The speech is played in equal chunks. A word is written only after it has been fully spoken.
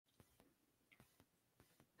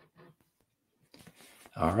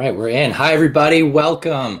All right, we're in. Hi, everybody.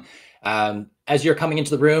 Welcome. As you're coming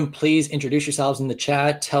into the room, please introduce yourselves in the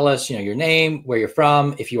chat. Tell us, your name, where you're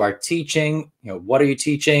from. If you are teaching, what are you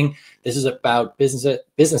teaching? This is about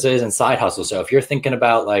businesses and side hustles. So if you're thinking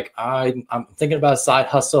about I'm thinking about a side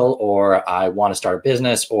hustle, or I want to start a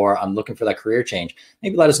business, or I'm looking for that career change,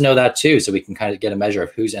 maybe let us know that too, so we can kind of get a measure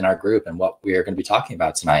of who's in our group and what we are going to be talking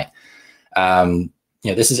about tonight.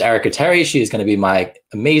 This is Erica Terry. She is going to be my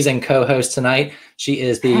amazing co-host tonight. She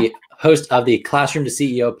is the host of the Classroom to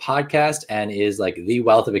CEO podcast and is like the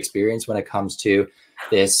wealth of experience when it comes to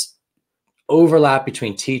this overlap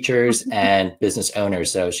between teachers and business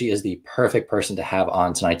owners. So she is the perfect person to have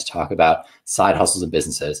on tonight to talk about side hustles and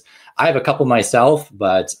businesses. I have a couple myself,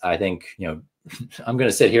 but I think, I'm going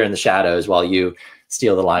to sit here in the shadows while you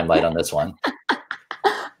steal the limelight on this one.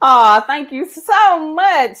 Oh, thank you so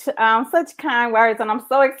much. Such kind words. And I'm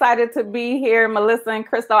so excited to be here, Melissa and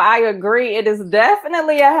Crystal. I agree. It is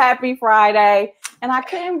definitely a happy Friday. And I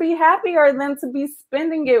couldn't be happier than to be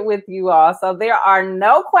spending it with you all. So there are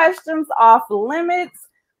no questions off limits.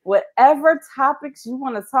 Whatever topics you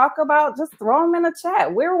want to talk about, just throw them in the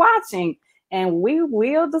chat. We're watching and we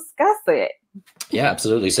will discuss it. Yeah,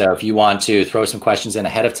 absolutely. So if you want to throw some questions in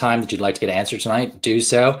ahead of time that you'd like to get answered tonight, do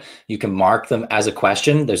so. You can mark them as a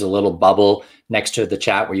question. There's a little bubble next to the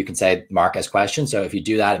chat where you can say mark as questions. So if you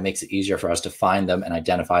do that, it makes it easier for us to find them and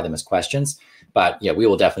identify them as questions. But yeah, we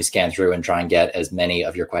will definitely scan through and try and get as many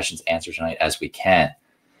of your questions answered tonight as we can.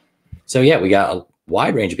 So yeah, we got a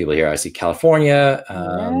wide range of people here. I see California,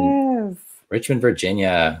 Yes. Richmond,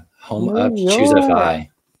 Virginia, home of Choosify.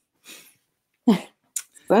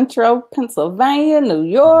 Central Pennsylvania, New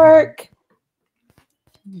York.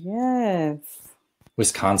 Yes.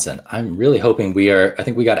 Wisconsin. I'm really hoping I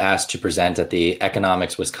think we got asked to present at the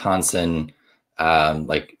Economics Wisconsin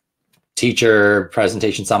teacher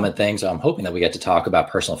presentation summit thing. So I'm hoping that we get to talk about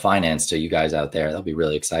personal finance to you guys out there. That'll be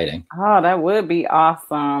really exciting. Oh, that would be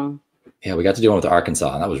awesome. Yeah, we got to do one with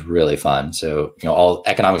Arkansas, and that was really fun. So, all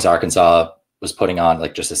Economics Arkansas was putting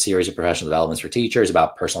on just a series of professional developments for teachers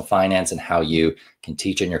about personal finance and how you can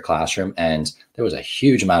teach in your classroom. And there was a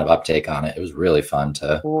huge amount of uptake on it. It was really fun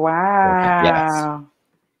to. Wow. Yes.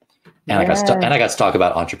 And I got to talk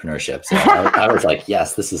about entrepreneurship. So I was like,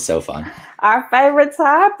 yes, this is so fun. Our favorite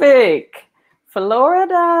topic,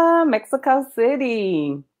 Florida, Mexico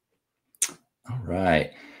City. All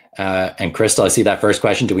right. And Crystal, I see that first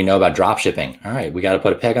question. Do we know about drop shipping? All right. We got to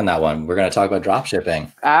put a peg on that one. We're going to talk about drop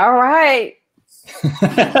shipping. All right.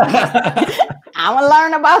 I want to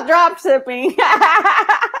learn about drop shipping.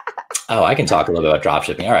 Oh, I can talk a little bit about drop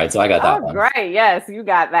shipping. All right. So I got that one. Great. Yes, you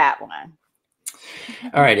got that one.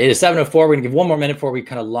 All right. It is 7:04. We're going to give one more minute before we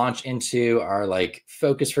kind of launch into our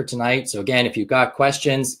focus for tonight. So again, if you've got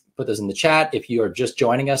questions, put those in the chat. If you are just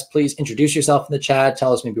joining us, please introduce yourself in the chat.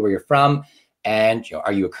 Tell us maybe where you're from. And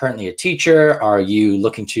are you currently a teacher? Are you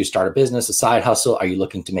looking to start a business, a side hustle? Are you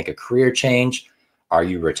looking to make a career change? Are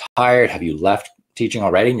you retired? Have you left teaching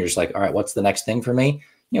already? And you're just like, all right, what's the next thing for me?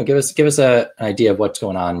 Give us an idea of what's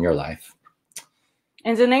going on in your life.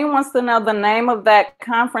 And Janine wants to know the name of that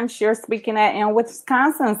conference you're speaking at in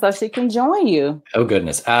Wisconsin so she can join you. Oh,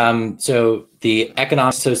 goodness. So the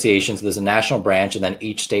Economic Association, so there's a national branch, and then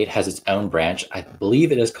each state has its own branch. I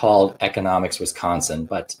believe it is called Economics Wisconsin,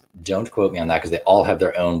 but don't quote me on that because they all have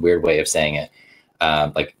their own weird way of saying it.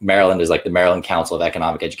 Maryland is the Maryland Council of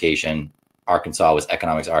Economic Education. Arkansas was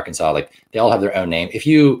Economics Arkansas. They all have their own name. If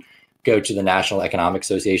you go to the National Economic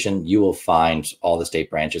Association, you will find all the state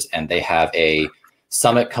branches, and they have a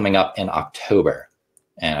summit coming up in October.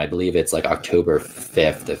 And I believe it's October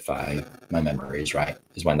 5th, if my memory is right,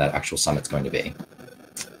 is when that actual summit's going to be.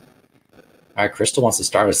 All right, Crystal wants to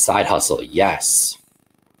start a side hustle. Yes.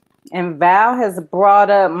 And Val has brought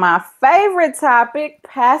up my favorite topic,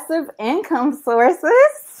 passive income sources.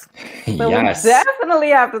 So yes. We definitely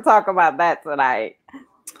have to talk about that tonight.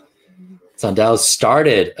 Sandell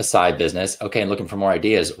started a side business. Okay, and looking for more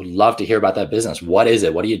ideas. Would love to hear about that business. What is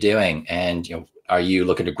it? What are you doing? And are you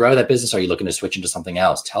looking to grow that business? Are you looking to switch into something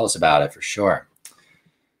else? Tell us about it for sure.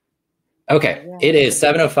 Okay, It is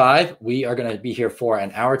 7:05. We are going to be here for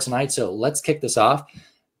an hour tonight. So let's kick this off.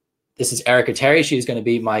 This is Erica Terry. She's going to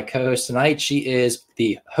be my co-host tonight. She is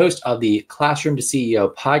the host of the Classroom to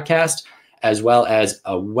CEO podcast, as well as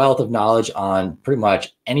a wealth of knowledge on pretty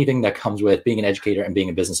much anything that comes with being an educator and being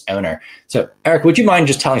a business owner. So Eric, would you mind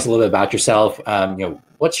just telling us a little bit about yourself?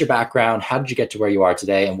 What's your background? How did you get to where you are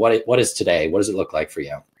today? And what is today? What does it look like for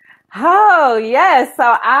you? Oh, yes.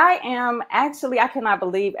 So I am actually, I cannot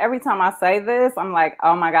believe every time I say this, I'm like,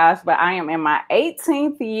 oh my gosh, but I am in my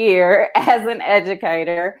 18th year as an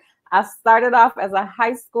educator. I started off as a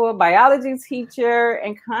high school biology teacher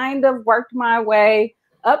and kind of worked my way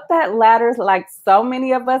up that ladder like so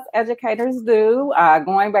many of us educators do,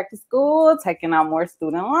 going back to school, taking out more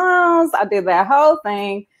student loans. I did that whole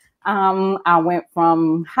thing. I went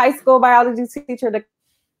from high school biology teacher to,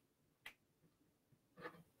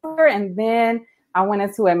 and then I went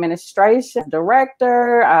into administration,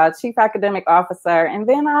 director, chief academic officer, and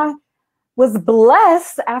then I was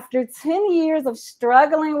blessed after 10 years of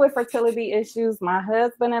struggling with fertility issues. My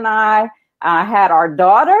husband and I had our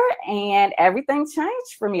daughter, and everything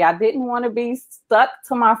changed for me. I didn't want to be stuck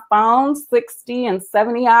to my phone 60 and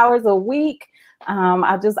 70 hours a week.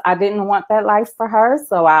 I didn't want that life for her.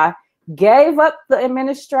 So I gave up the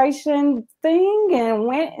administration thing and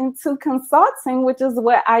went into consulting, which is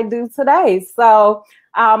what I do today. So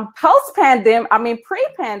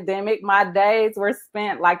pre-pandemic, my days were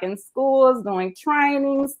spent like in schools, doing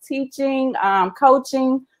trainings, teaching,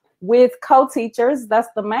 coaching with co-teachers. That's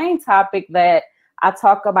the main topic that I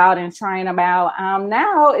talk about and train about.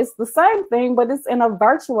 Now it's the same thing, but it's in a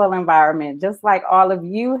virtual environment, just like all of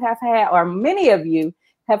you have had, or many of you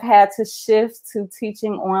have had to shift to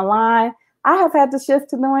teaching online. I have had to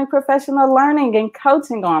shift to doing professional learning and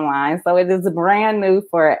coaching online. So it is brand new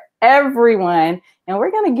for everyone. And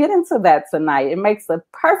we're going to get into that tonight. It makes a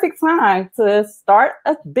perfect time to start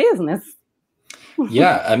a business.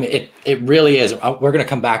 Yeah, I mean, it really is. We're going to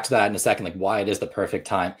come back to that in a second, like why it is the perfect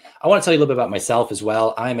time. I want to tell you a little bit about myself as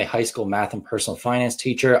well. I'm a high school math and personal finance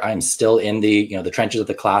teacher. I'm still in the trenches of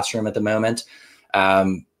the classroom at the moment.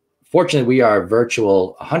 Fortunately, we are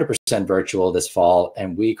virtual, 100% virtual this fall,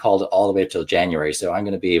 and we called it all the way up till January. So I'm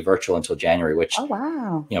going to be virtual until January, which,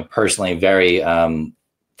 personally very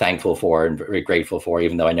thankful for and very grateful for,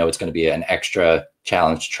 even though I know it's going to be an extra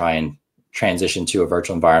challenge to try and transition to a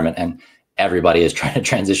virtual environment. And everybody is trying to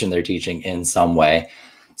transition their teaching in some way.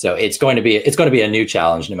 So it's going to be a new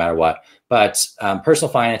challenge no matter what. But personal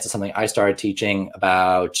finance is something I started teaching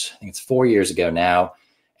about, I think it's 4 years ago now.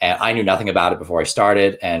 And I knew nothing about it before I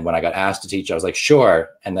started. And when I got asked to teach, I was like, sure.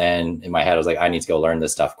 And then in my head, I was like, I need to go learn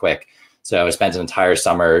this stuff quick. So I spent an entire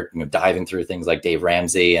summer diving through things like Dave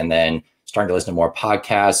Ramsey, and then starting to listen to more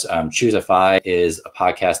podcasts. Choosify is a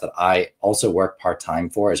podcast that I also work part-time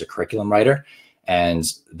for as a curriculum writer. And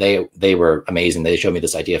they were amazing. They showed me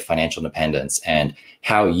this idea of financial independence and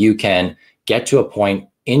how you can get to a point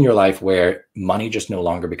in your life where money just no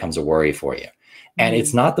longer becomes a worry for you. And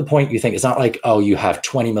it's not the point you think. It's not like, oh, you have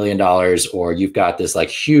 $20 million or you've got this like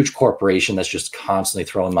huge corporation that's just constantly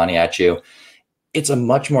throwing money at you. It's a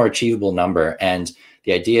much more achievable number. And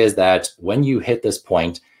the idea is that when you hit this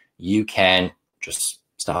point, you can just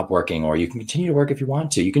stop working, or you can continue to work if you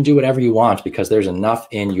want to. You can do whatever you want because there's enough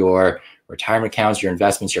in your retirement accounts, your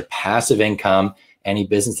investments, your passive income, any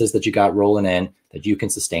businesses that you got rolling in that you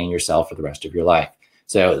can sustain yourself for the rest of your life.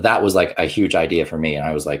 So that was like a huge idea for me. And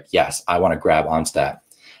I was like, yes, I want to grab onto that.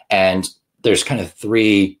 And there's kind of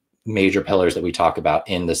three major pillars that we talk about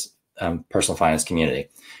in this personal finance community.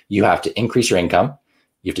 You have to increase your income,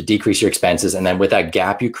 you have to decrease your expenses. And then with that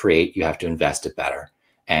gap you create, you have to invest it better.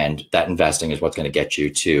 And that investing is what's going to get you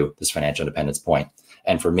to this financial independence point.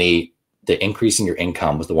 And for me, the increasing your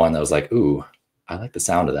income was the one that was like, ooh, I like the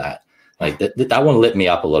sound of that. Like that one lit me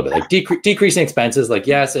up a little bit. Like decreasing expenses, like,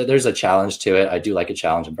 yes, there's a challenge to it. I do like a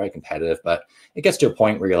challenge. I'm very competitive, but it gets to a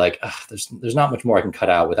point where you're like, there's not much more I can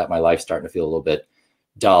cut out without my life starting to feel a little bit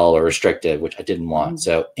dull or restricted, which I didn't want.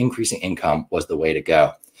 So increasing income was the way to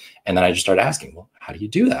go. And then I just started asking, well, how do you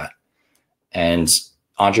do that? And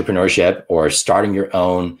entrepreneurship or starting your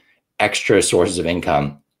own extra sources of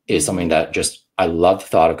income is something that just I love the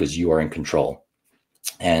thought of because you are in control.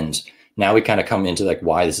 And now we kind of come into like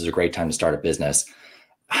why this is a great time to start a business.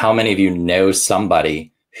 How many of you know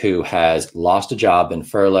somebody who has lost a job, been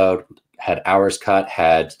furloughed, had hours cut,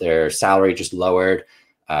 had their salary just lowered,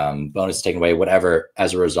 bonuses taken away, whatever,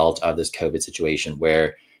 as a result of this COVID situation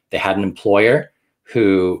where they had an employer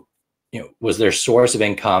who was their source of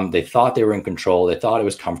income. They thought they were in control. They thought it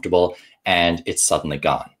was comfortable, and it's suddenly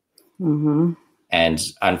gone. Mm-hmm. And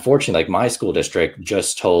unfortunately, like my school district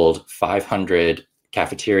just told 500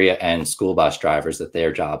 cafeteria and school bus drivers that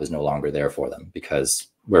their job is no longer there for them because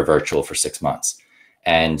we're virtual for 6 months.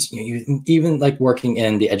 And you even like working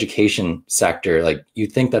in the education sector, like you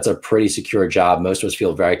think that's a pretty secure job. Most of us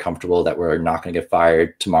feel very comfortable that we're not going to get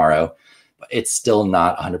fired tomorrow, but it's still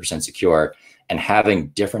not 100% secure. And having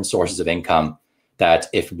different sources of income that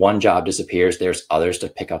if one job disappears, there's others to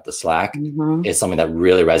pick up the slack is something that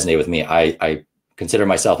really resonated with me. I consider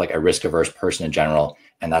myself like a risk averse person in general.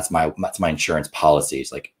 And that's my insurance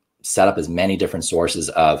policies, like set up as many different sources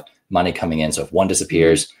of money coming in. So if one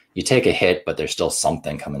disappears, you take a hit, but there's still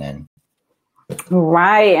something coming in.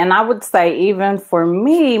 Right. And I would say even for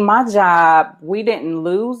me, my job, we didn't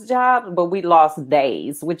lose jobs, but we lost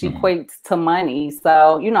days, which equates to money.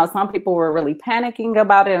 So, you know, some people were really panicking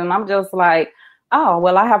about it. And I'm just like, oh,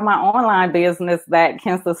 well, I have my online business that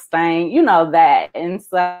can sustain, you know, that. And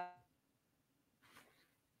so,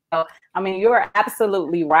 I mean, you're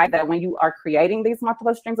absolutely right that when you are creating these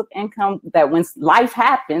multiple streams of income, that when life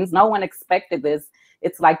happens, no one expected this.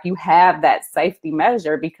 It's like you have that safety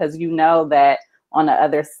measure because you know that on the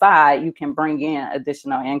other side, you can bring in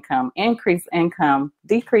additional income, increase income,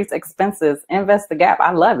 decrease expenses, invest the gap.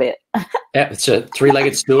 I love it. Yeah, it's a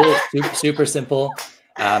three-legged stool, super simple.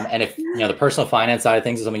 And if you know the personal finance side of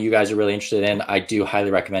things is something you guys are really interested in, I do highly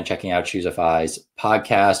recommend checking out Choosify's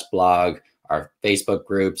podcast, blog, our Facebook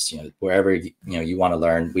groups. You know, wherever you want to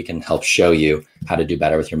learn, we can help show you how to do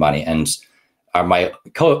better with your money. And my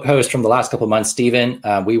co-host from the last couple of months, Steven,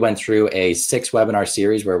 we went through a 6-webinar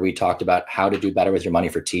series where we talked about how to do better with your money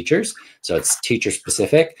for teachers. So it's teacher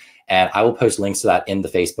specific. And I will post links to that in the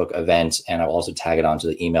Facebook event. And I'll also tag it onto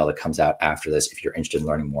the email that comes out after this if you're interested in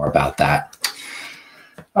learning more about that.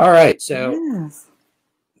 All right. So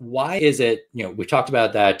why is it, you know, we talked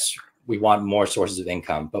about that we want more sources of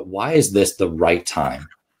income, but why is this the right time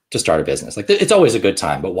to start a business? Like it's always a good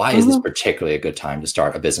time, but why is this particularly a good time to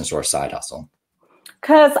start a business or a side hustle?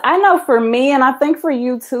 Because I know for me, and I think for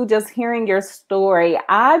you too, just hearing your story,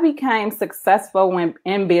 I became successful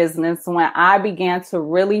in business when I began to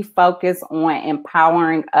really focus on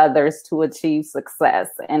empowering others to achieve success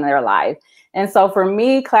in their life. And so for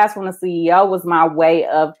me, Classroom to CEO was my way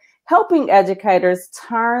of helping educators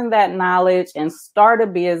turn that knowledge and start a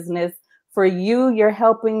business. For you, you're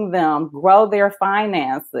helping them grow their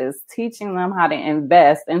finances, teaching them how to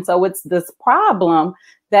invest. And so it's this problem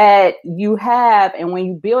that you have. And when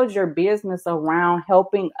you build your business around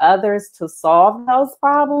helping others to solve those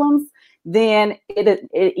problems, then it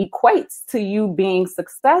equates to you being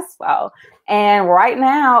successful. And right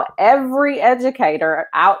now, every educator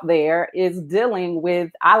out there is dealing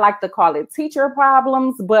with, I like to call it teacher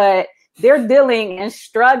problems, but they're dealing and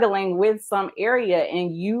struggling with some area,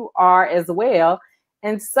 and you are as well.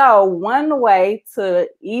 And so one way to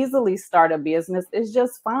easily start a business is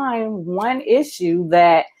just find one issue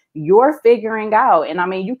that you're figuring out. And I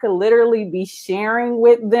mean, you could literally be sharing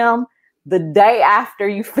with them the day after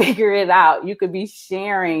you figure it out. You could be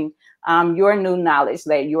sharing your new knowledge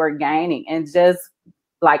that you're gaining and just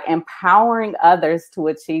like empowering others to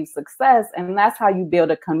achieve success. And that's how you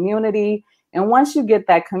build a community. And once you get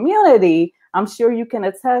that community, I'm sure you can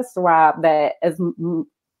attest, Rob, that as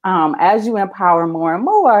you empower more and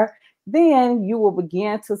more, then you will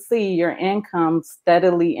begin to see your income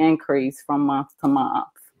steadily increase from month to month.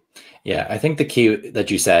 Yeah, I think the key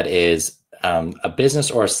that you said is a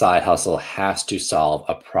business or a side hustle has to solve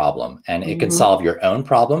a problem, and it can solve your own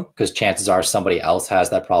problem because chances are somebody else has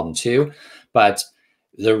that problem too. But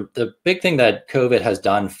the big thing that COVID has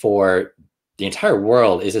done for the entire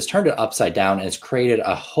world is it's turned it upside down, and it's created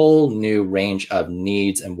a whole new range of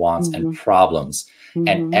needs and wants and problems.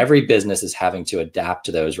 And every business is having to adapt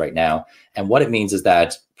to those right now. And what it means is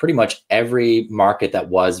that pretty much every market that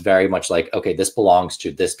was very much like, okay, this belongs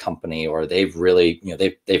to this company, or they've really, you know,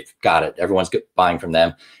 they've got it, everyone's buying from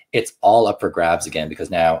them. It's all up for grabs again, because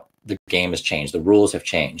now the game has changed. The rules have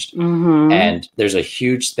changed. And there's a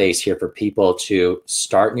huge space here for people to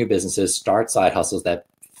start new businesses, start side hustles that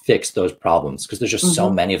fix those problems, because there's just so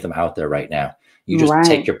many of them out there right now. You just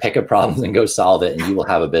take your pick of problems and go solve it, and you will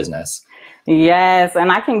have a business. Yes,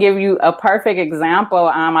 and I can give you a perfect example.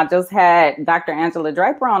 I just had Dr. Angela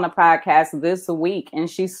Draper on the podcast this week, and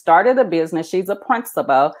she started a business. She's a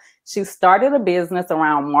principal. She started a business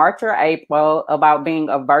around March or April about being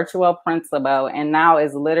a virtual principal, and now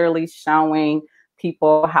is literally showing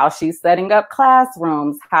people how she's setting up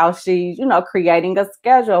classrooms, how she's, you know, creating a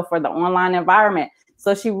schedule for the online environment.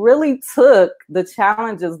 So she really took the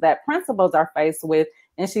challenges that principals are faced with,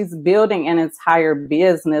 and she's building an entire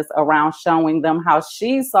business around showing them how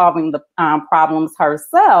she's solving the problems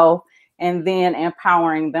herself and then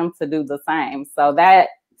empowering them to do the same. So that,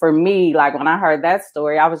 for me, like when I heard that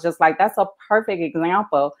story, I was just like, that's a perfect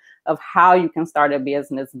example of how you can start a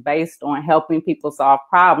business based on helping people solve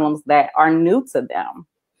problems that are new to them.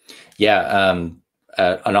 Yeah.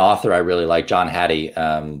 An author I really like, John Hattie,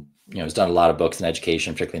 you know, has done a lot of books in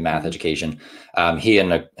education, particularly math education. He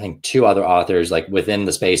and I think 2 other authors, like within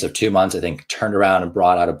the space of 2 months, I think, turned around and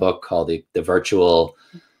brought out a book called the virtual,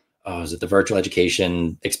 oh, is it the virtual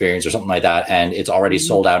education experience or something like that? And it's already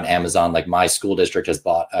sold out on Amazon. Like my school district has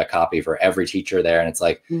bought a copy for every teacher there. And it's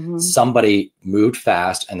like somebody moved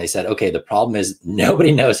fast and they said, okay, the problem is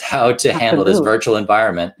nobody knows how to handle this virtual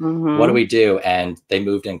environment. What do we do? And they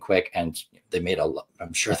moved in quick, and they made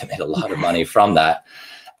I'm sure they made a lot of money from that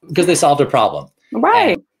because they solved a problem.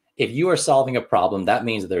 Right. And if you are solving a problem, that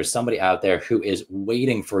means that there's somebody out there who is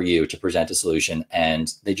waiting for you to present a solution,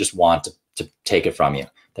 and they just want to take it from you.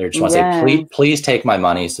 They just want to say, please take my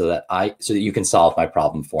money so that you can solve my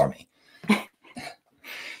problem for me.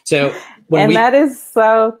 So that is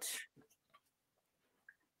so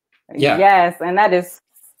yeah. Yes, and that is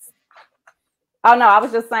oh no, I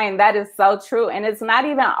was just saying that is so true. And it's not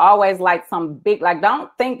even always like some big, like, don't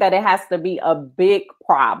think that it has to be a big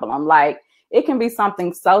problem. Like, it can be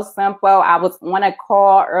something so simple. I was on a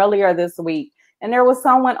call earlier this week, and there was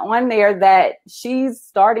someone on there that she's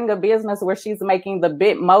starting a business where she's making the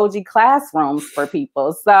Bitmoji classrooms for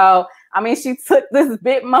people. So, I mean, she took this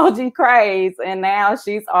Bitmoji craze, and now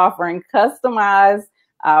she's offering customized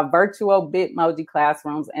virtual Bitmoji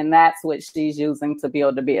classrooms, and that's what she's using to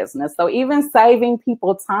build a business. So even saving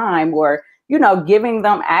people time, or, you know, giving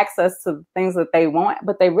them access to things that they want,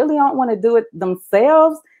 but they really don't want to do it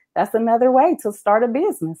themselves, that's another way to start a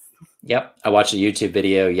business. Yep. I watched a YouTube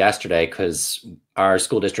video yesterday because our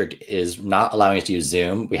school district is not allowing us to use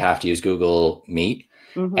Zoom. We have to use Google Meet.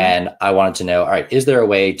 And I wanted to know, all right, is there a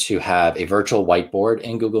way to have a virtual whiteboard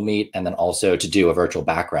in Google Meet and then also to do a virtual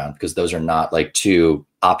background? Because those are not like two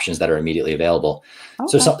options that are immediately available.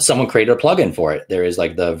 Okay. So someone created a plugin for it. There is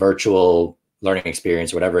like the virtual learning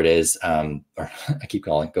experience, whatever it is. Or I keep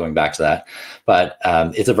going back to that, but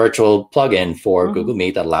it's a virtual plugin for Google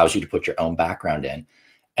Meet that allows you to put your own background in.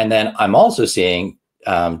 And then I'm also seeing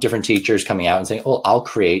different teachers coming out and saying, oh, I'll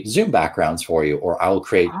create Zoom backgrounds for you, or I'll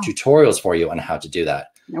create tutorials for you on how to do that.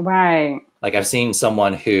 Right. Like I've seen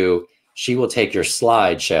someone who, she will take your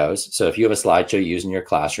slideshows. So if you have a slideshow you use in your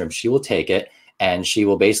classroom, she will take it and she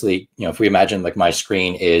will basically, you know, if we imagine like my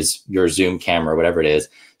screen is your Zoom camera, whatever it is,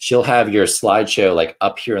 she'll have your slideshow like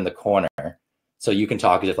up here in the corner. So you can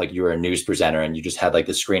talk as if like you were a news presenter and you just had like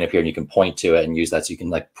the screen up here and you can point to it and use that. So you can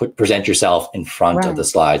like present yourself in front of the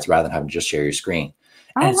slides rather than having to just share your screen.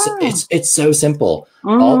 And it's so simple.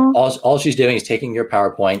 All she's doing is taking your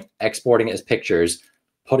PowerPoint, exporting it as pictures,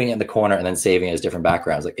 putting it in the corner, and then saving it as different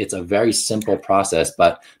backgrounds. Like, it's a very simple process,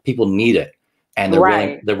 but people need it. And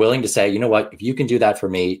they're willing to say, you know what, if you can do that for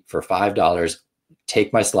me for $5,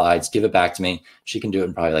 take my slides, give it back to me. She can do it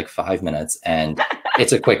in probably like 5 minutes, and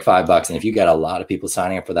it's a quick $5. And if you get a lot of people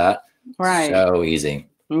signing up for that, so easy.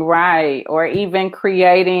 Right. Or even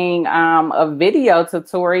creating a video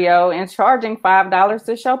tutorial and charging $5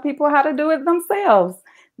 to show people how to do it themselves.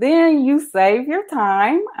 Then you save your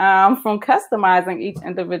time from customizing each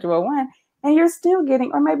individual one, and you're still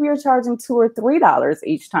getting, or maybe you're charging $2 or $3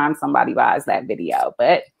 each time somebody buys that video.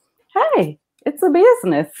 But hey, it's a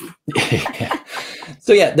business.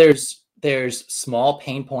 So yeah, there's small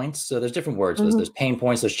pain points. So there's different words. There's pain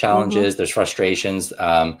points, there's challenges, there's frustrations.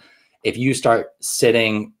 If you start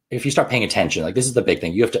paying attention, like, this is the big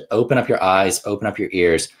thing. You have to open up your eyes, open up your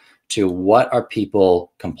ears to what are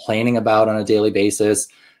people complaining about on a daily basis.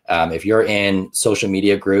 If you're in social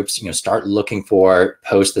media groups, you know, start looking for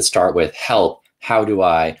posts that start with help. How do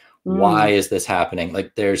I, why is this happening?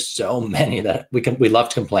 Like, there's so many that we love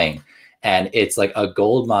to complain. And it's like a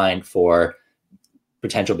gold mine for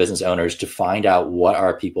potential business owners to find out what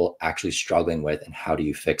are people actually struggling with and how do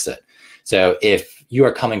you fix it. So if you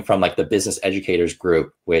are coming from like the business educators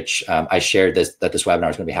group, which I shared that this webinar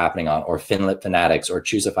is going to be happening on, or FinLit Fanatics, or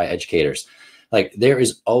Choosify Educators, like, there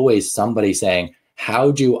is always somebody saying,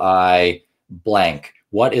 how do I blank?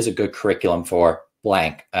 What is a good curriculum for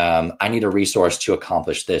blank? I need a resource to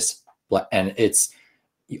accomplish this. And it's,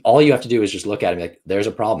 all you have to do is just look at it and be like, there's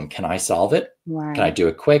a problem. Can I solve it? Right. Can I do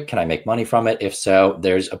it quick? Can I make money from it? If so,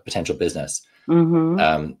 there's a potential business.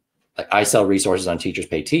 Like, I sell resources on Teachers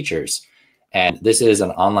Pay Teachers. And this is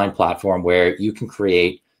an online platform where you can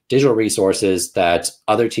create digital resources that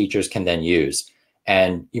other teachers can then use.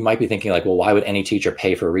 And you might be thinking like, well, why would any teacher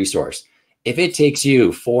pay for a resource? If it takes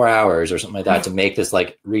you 4 hours or something like that to make this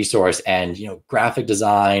like resource, and, you know, graphic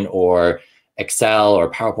design or Excel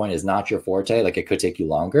or PowerPoint is not your forte, like, it could take you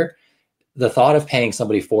longer. The thought of paying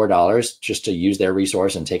somebody $4 just to use their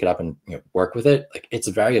resource and take it up and, you know, work with it, like, it's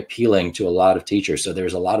very appealing to a lot of teachers. So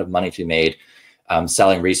there's a lot of money to be made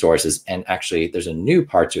selling resources. And actually, there's a new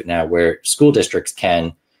part to it now where school districts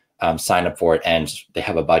can sign up for it, and they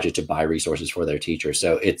have a budget to buy resources for their teachers.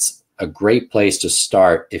 So it's a great place to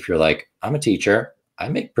start if you're like, I'm a teacher, I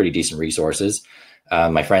make pretty decent resources.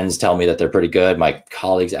 My friends tell me that they're pretty good. My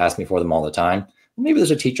colleagues ask me for them all the time. Maybe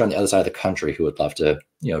there's a teacher on the other side of the country who would love to,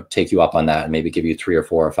 take you up on that and maybe give you $3 or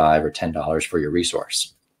 $4 or $5 or $10 for your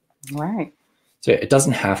resource. Right. So it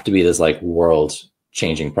doesn't have to be this like world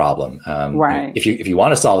changing problem. Right. If you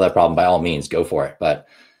want to solve that problem, by all means, go for it. But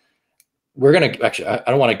we're going to actually, I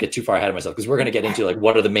don't want to get too far ahead of myself because we're going to get into like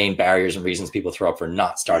what are the main barriers and reasons people throw up for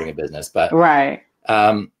not starting a business. But right.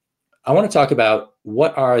 I want to talk about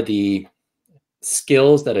what are the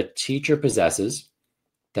skills that a teacher possesses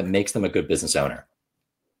that makes them a good business owner.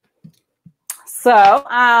 So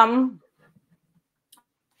I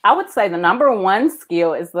would say the number one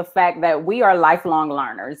skill is the fact that we are lifelong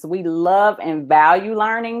learners. We love and value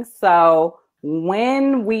learning. So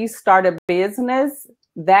when we start a business,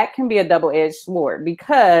 that can be a double-edged sword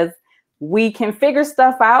because we can figure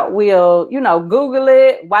stuff out. We'll, Google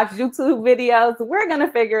it, watch YouTube videos. We're going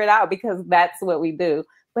to figure it out because that's what we do.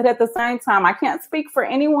 But at the same time, I can't speak for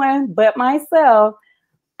anyone but myself.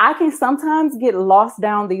 I can sometimes get lost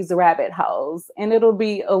down these rabbit holes and it'll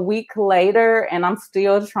be a week later and I'm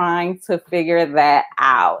still trying to figure that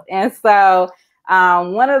out. And so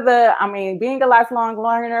being a lifelong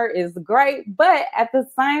learner is great, but at the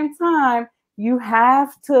same time, you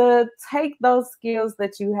have to take those skills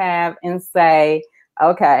that you have and say,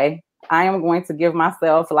 okay, I am going to give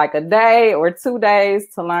myself like a day or 2 days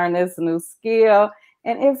to learn this new skill.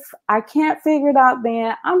 And if I can't figure it out,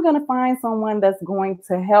 then I'm going to find someone that's going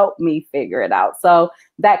to help me figure it out. So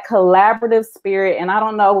that collaborative spirit, and I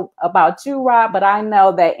don't know about you, Rob, but I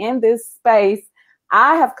know that in this space,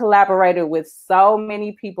 I have collaborated with so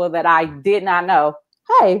many people that I did not know.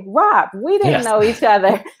 Hey, Rob, we didn't know each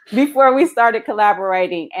other before we started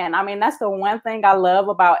collaborating. And I mean, that's the one thing I love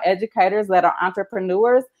about educators that are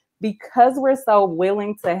entrepreneurs, because we're so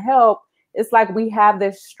willing to help. It's like we have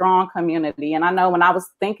this strong community. And I know when I was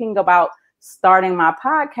thinking about starting my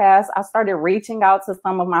podcast, I started reaching out to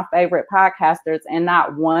some of my favorite podcasters and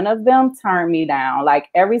not one of them turned me down. Like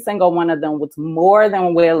every single one of them was more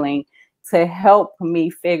than willing to help me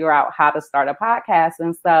figure out how to start a podcast.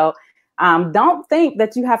 And so don't think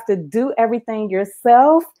that you have to do everything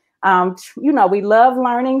yourself. We love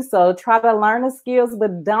learning, so try to learn the skills,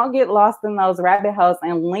 but don't get lost in those rabbit holes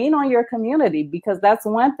and lean on your community, because that's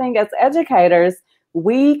one thing as educators,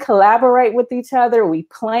 we collaborate with each other, we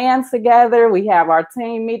plan together, we have our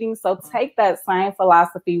team meetings. So take that same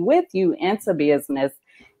philosophy with you into business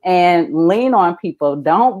and lean on people.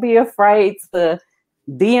 Don't be afraid to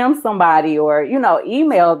DM somebody or,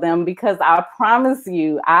 email them, because I promise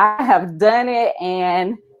you, I have done it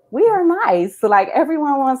and we are nice. So like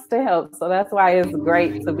everyone wants to help. So that's why it's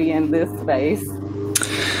great to be in this space.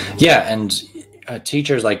 Yeah. And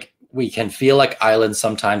teachers, like we can feel like islands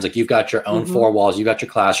sometimes. Like you've got your own four walls, you got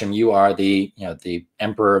your classroom, you are the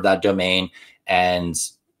emperor of that domain, and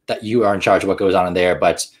that you are in charge of what goes on in there.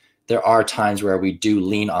 But there are times where we do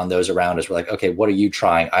lean on those around us. We're like, okay, what are you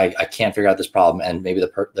trying? I can't figure out this problem. And maybe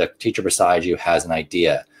the teacher beside you has an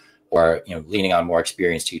idea, or, leaning on more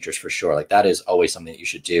experienced teachers for sure. Like that is always something that you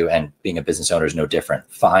should do. And being a business owner is no different.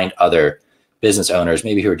 Find other business owners,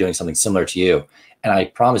 maybe who are doing something similar to you. And I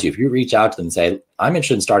promise you, if you reach out to them and say, I'm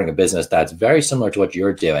interested in starting a business that's very similar to what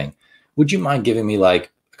you're doing, would you mind giving me like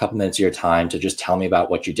a couple minutes of your time to just tell me about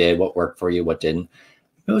what you did, what worked for you, what didn't?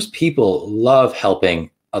 Most people love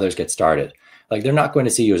helping others get started. Like they're not going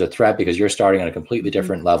to see you as a threat because you're starting on a completely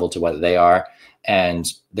different level to what they are. And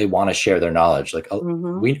they want to share their knowledge. Like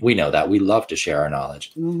we know that we love to share our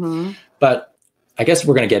knowledge, but I guess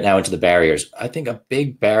we're going to get now into the barriers. I think a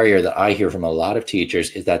big barrier that I hear from a lot of teachers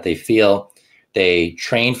is that they feel they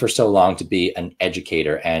trained for so long to be an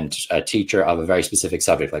educator and a teacher of a very specific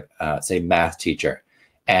subject, like say math teacher.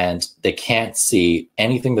 And they can't see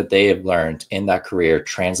anything that they have learned in that career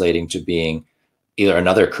translating to being either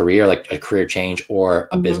another career, like a career change, or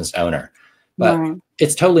a business owner. But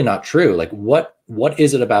it's totally not true. Like what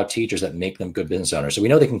is it about teachers that make them good business owners? So we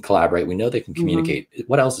know they can collaborate. We know they can communicate.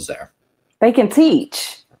 What else is there? They can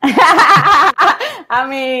teach. I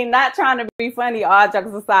mean, not trying to be funny, all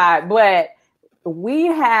jokes aside, but we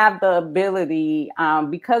have the ability,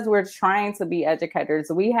 because we're trying to be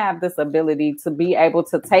educators, we have this ability to be able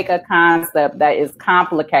to take a concept that is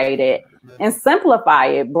complicated and simplify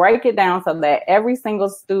it, break it down so that every single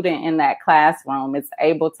student in that classroom is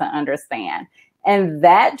able to understand. And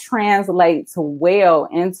that translates well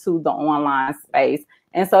into the online space.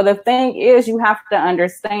 And so the thing is, you have to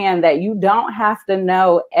understand that you don't have to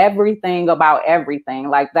know everything about everything.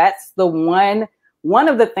 Like that's the one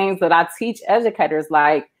of the things that I teach educators,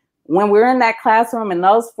 like when we're in that classroom in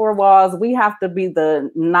those four walls, we have to be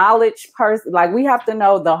the knowledge person. Like, we have to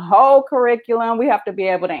know the whole curriculum. We have to be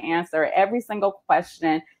able to answer every single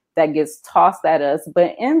question that gets tossed at us.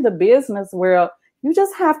 But in the business world, you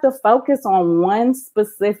just have to focus on one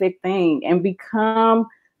specific thing and become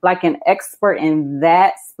like an expert in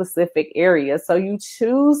that specific area. So you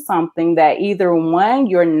choose something that either one,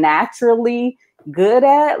 you're naturally good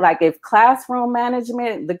at, like if classroom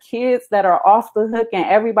management, the kids that are off the hook in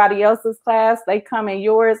everybody else's class, they come in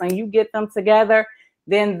yours and you get them together,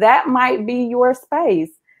 then that might be your space.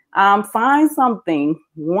 Find something,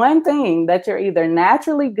 one thing that you're either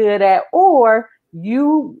naturally good at or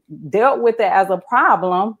you dealt with it as a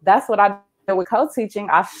problem. That's what I did with co-teaching.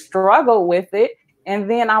 I struggled with it.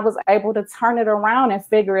 And then I was able to turn it around and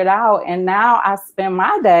figure it out. And now I spend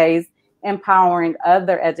my days empowering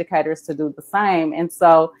other educators to do the same. And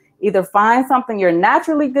so either find something you're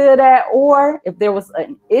naturally good at, or if there was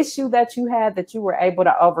an issue that you had that you were able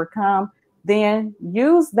to overcome, then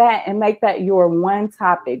use that and make that your one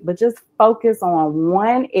topic. But just focus on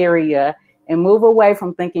one area and move away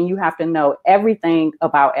from thinking you have to know everything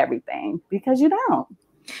about everything, because you don't.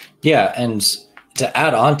 Yeah. And to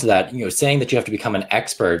add on to that, saying that you have to become an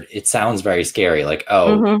expert, it sounds very scary. Like,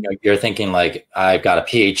 oh, you're thinking like, I've got a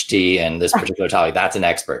PhD in this particular topic. That's an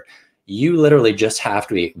expert. You literally just have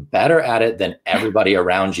to be better at it than everybody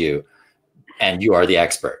around you, and you are the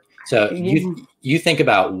expert. So you think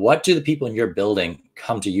about, what do the people in your building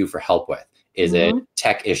come to you for help with? Is it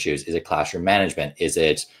tech issues? Is it classroom management? Is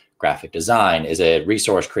it graphic design? Is it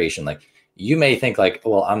resource creation? Like, you may think like,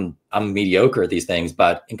 well, I'm mediocre at these things,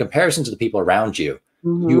 but in comparison to the people around you,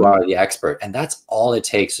 you are the expert. And that's all it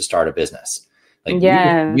takes to start a business. Like,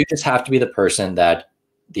 you just have to be the person that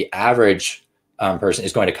the average person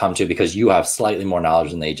is going to come to, because you have slightly more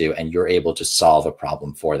knowledge than they do, and you're able to solve a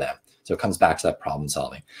problem for them. So it comes back to that problem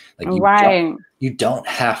solving. Like, you don't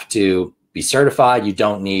have to be certified. You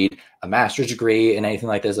don't need a master's degree in anything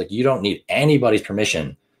like this. Like, you don't need anybody's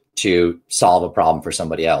permission to solve a problem for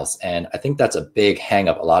somebody else. And I think that's a big hang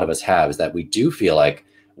up a lot of us have, is that we do feel like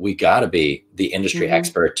we got to be the industry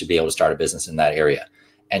expert to be able to start a business in that area.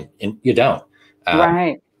 And you don't.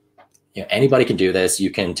 Anybody can do this.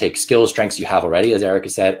 You can take skills, strengths you have already, as Erica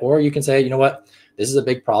said, or you can say, you know what, this is a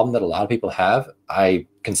big problem that a lot of people have. I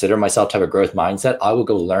consider myself to have a growth mindset. I will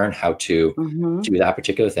go learn how to do that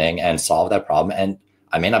particular thing and solve that problem. And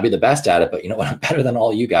I may not be the best at it, but you know what, I'm better than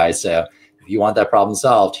all you guys. So if you want that problem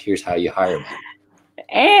solved, here's how you hire me.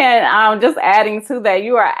 And just adding to that,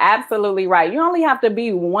 you are absolutely right. You only have to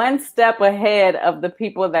be one step ahead of the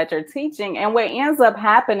people that you're teaching. And what ends up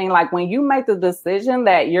happening, like when you make the decision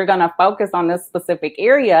that you're going to focus on this specific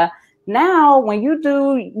area, now when you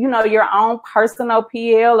do, your own personal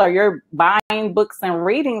PL, or you're buying books and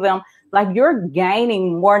reading them, like, you're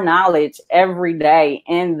gaining more knowledge every day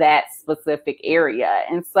in that specific area.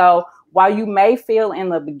 And so while you may feel in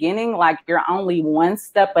the beginning like you're only one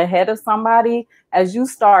step ahead of somebody, as you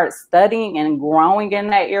start studying and growing in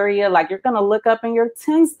that area, like, you're going to look up and you're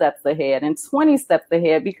 10 steps ahead and 20 steps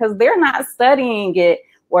ahead, because they're not studying it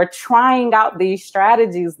or trying out these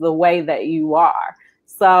strategies the way that you are.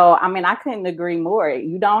 So, I mean, I couldn't agree more.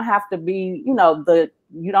 You don't have to be, you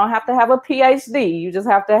don't have to have a PhD. You just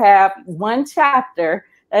have to have one chapter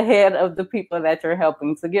ahead of the people that you're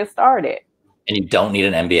helping to get started. And you don't need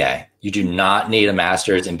an MBA. You do not need a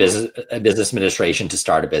master's in business administration to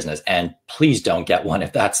start a business. And please don't get one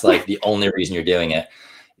if that's like the only reason you're doing it.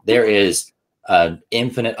 There is an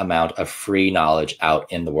infinite amount of free knowledge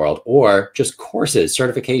out in the world, or just courses,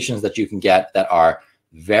 certifications that you can get that are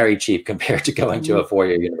very cheap compared to going to a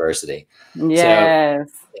four-year university.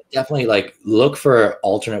 Yes. So definitely, like, look for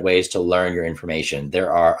alternate ways to learn your information.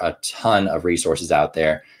 There are a ton of resources out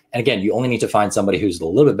there. And again, you only need to find somebody who's a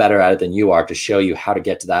little bit better at it than you are to show you how to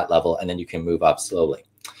get to that level, and then you can move up slowly.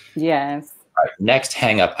 Yes. All right, next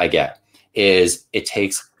hang up I get is it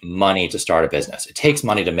takes money to start a business. It takes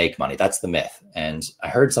money to make money. That's the myth. And I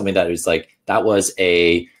heard something that was like, that was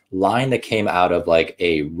a line that came out of like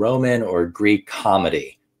a Roman or Greek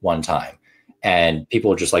comedy one time. And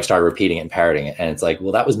people just like started repeating it and parroting it. And it's like,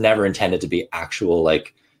 well, that was never intended to be actual,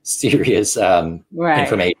 like, serious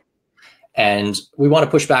information. And we want to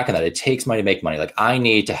push back on that. It takes money to make money. Like, I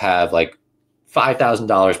need to have like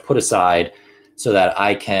 $5,000 put aside so that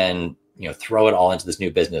I can, throw it all into this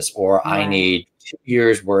new business, or I need 2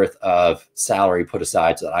 years worth of salary put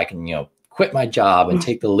aside so that I can, quit my job and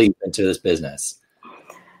take the leap into this business.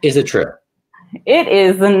 Is it true? It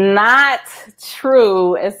is not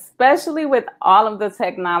true, especially with all of the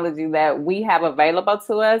technology that we have available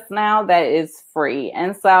to us now that is free.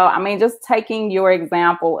 And so, I mean, just taking your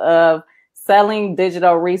example of selling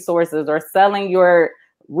digital resources or selling your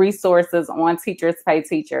resources on Teachers Pay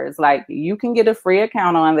Teachers. Like, you can get a free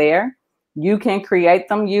account on there. You can create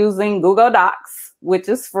them using Google Docs, which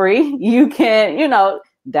is free. You can,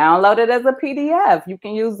 download it as a PDF. You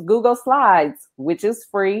can use Google Slides, which is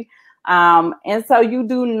free. And so you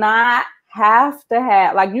do not have to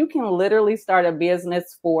have, like, you can literally start a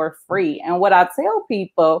business for free. And what I tell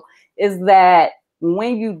people is that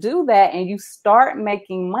when you do that and you start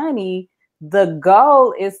making money, the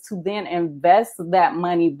goal is to then invest that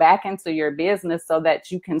money back into your business so that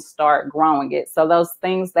you can start growing it. So those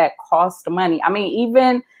things that cost money, I mean,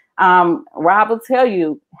 even Rob will tell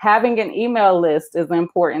you, having an email list is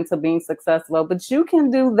important to being successful, but you can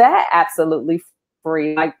do that absolutely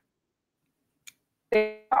free. Like,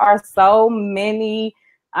 there are so many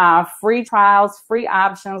free trials, free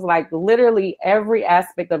options, like literally every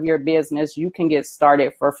aspect of your business, you can get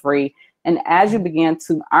started for free. And as you begin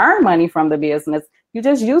to earn money from the business, you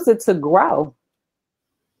just use it to grow.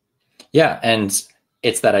 Yeah. And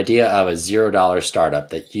it's that idea of a $0 startup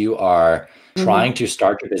that you are trying to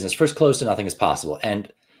start your business first, close to nothing as possible.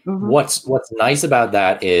 And what's nice about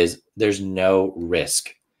that is there's no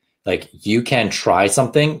risk. Like, you can try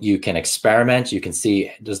something, you can experiment, you can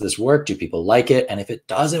see, does this work? Do people like it? And if it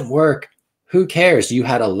doesn't work, who cares? You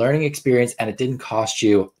had a learning experience and it didn't cost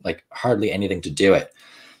you like hardly anything to do it.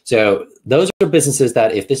 So those are businesses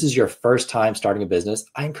that, if this is your first time starting a business,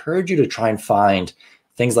 I encourage you to try and find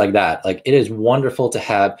things like that. Like, it is wonderful to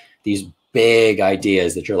have these big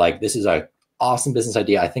ideas that you're like, this is an awesome business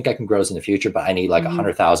idea. I think I can grow this in the future, but I need like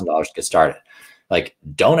 $100,000 to get started. Like,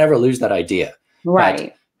 don't ever lose that idea.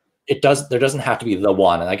 Right. But there doesn't have to be the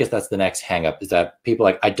one. And I guess that's the next hang up, is that people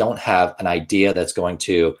like, I don't have an idea that's going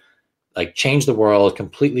to like change the world,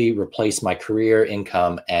 completely replace my career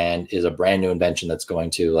income, and is a brand new invention that's going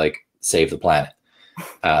to like save the planet.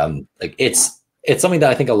 Like, it's something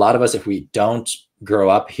that I think a lot of us, if we don't grow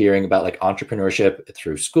up hearing about like entrepreneurship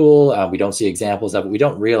through school, we don't see examples of it. We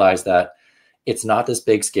don't realize that it's not this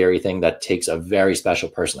big scary thing that takes a very special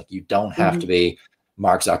person. Like, you don't have to be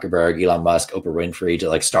Mark Zuckerberg, Elon Musk, Oprah Winfrey to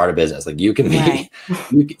like start a business. Like, you can be,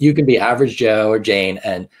 you can be average Joe or Jane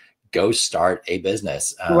and go start a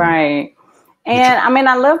business. Right. And I mean,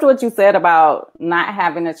 I loved what you said about not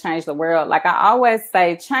having to change the world. Like, I always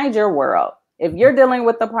say, change your world. If you're dealing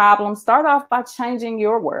with the problem, start off by changing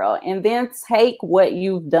your world, and then take what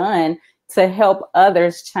you've done to help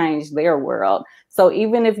others change their world. So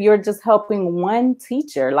even if you're just helping one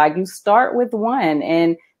teacher, like, you start with one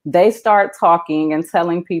and they start talking and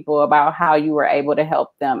telling people about how you were able to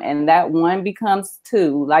help them, and that one becomes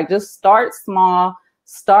two. Like, just start small,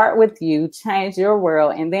 start with you, change your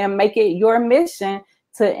world, and then make it your mission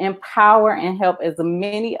to empower and help as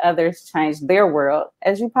many others change their world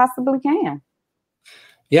as you possibly can.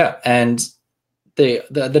 Yeah. And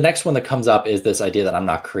the next one that comes up is this idea that I'm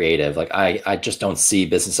not creative. Like, I just don't see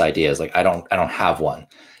business ideas. Like, I don't have one.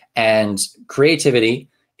 And creativity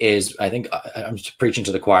is, I think I'm just preaching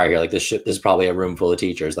to the choir here. Like, this is probably a room full of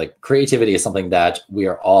teachers. Like, creativity is something that we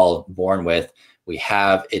are all born with. We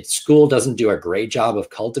have it. School doesn't do a great job of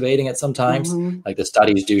cultivating it sometimes. Like, the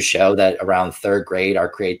studies do show that around third grade,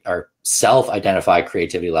 our self-identified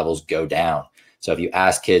creativity levels go down. So if you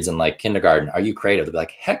ask kids in like kindergarten, are you creative? They'll be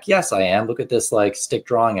like, heck yes, I am. Look at this like stick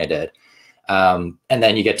drawing I did. And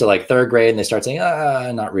then you get to like third grade and they start saying,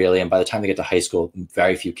 not really. And by the time they get to high school,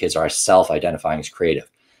 very few kids are self-identifying as creative.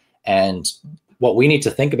 And what we need to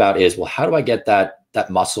think about is, well, how do I get that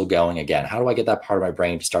muscle going again? How do I get that part of my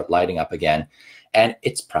brain to start lighting up again? And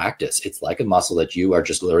it's practice. It's like a muscle that you are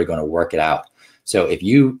just literally going to work it out. So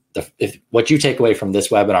if what you take away from this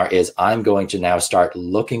webinar is, I'm going to now start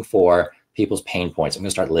looking for people's pain points. I'm going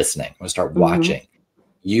to start listening. I'm going to start watching.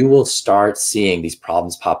 You will start seeing these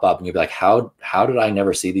problems pop up and you'll be like, how did I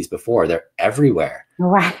never see these before? They're everywhere.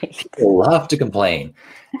 Right. People love to complain.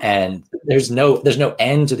 And there's no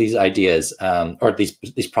end to these ideas or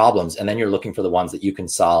these problems. And then you're looking for the ones that you can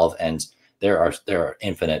solve. And there are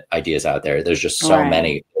infinite ideas out there. There's just so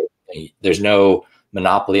many. There's no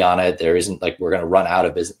monopoly on it. There isn't like, we're going to run out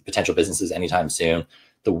of potential businesses anytime soon.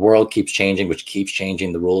 The world keeps changing, which keeps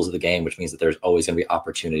changing the rules of the game, which means that there's always going to be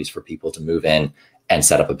opportunities for people to move in and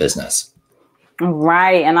set up a business.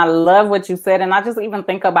 Right. And I love what you said. And I just even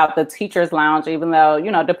think about the teacher's lounge, even though,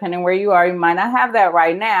 depending where you are, you might not have that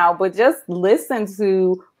right now, but just listen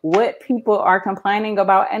to what people are complaining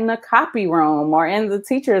about in the copy room or in the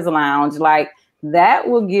teacher's lounge. Like, that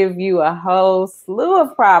will give you a whole slew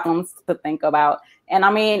of problems to think about. And I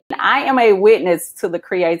mean, I am a witness to the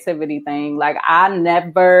creativity thing. Like, I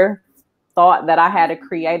never thought that I had a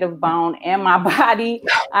creative bone in my body.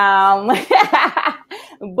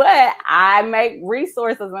 But I make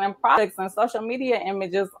resources and products and social media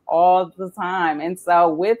images all the time. And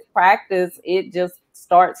so with practice, it just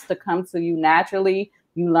starts to come to you naturally.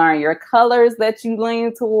 You learn your colors that you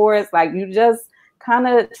lean towards, like you just kind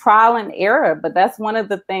of trial and error. But that's one of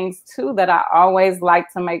the things too that I always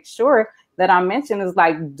like to make sure that I mention is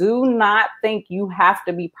like, do not think you have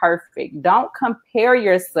to be perfect. Don't compare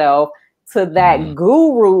yourself to that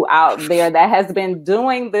guru out there that has been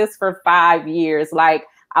doing this for 5 years. Like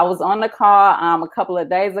I was on the call a couple of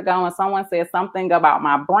days ago and someone said something about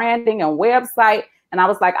my branding and website. And I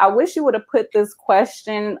was like, I wish you would have put this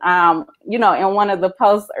question, you know, in one of the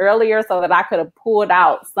posts earlier so that I could have pulled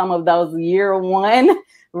out some of those year one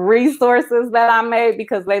resources that I made,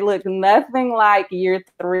 because they look nothing like year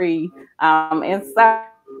 3. And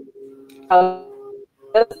so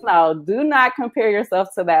just know, do not compare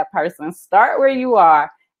yourself to that person. Start where you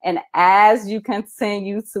are. And as you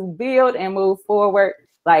continue to build and move forward,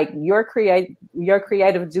 like your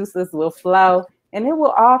creative juices will flow and it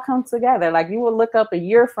will all come together. Like you will look up a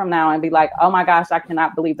year from now and be like, oh my gosh, I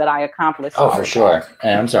cannot believe that I accomplished. Oh, for sure.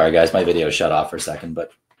 And I'm sorry, guys, my video shut off for a second,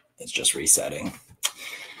 but it's just resetting.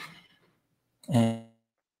 And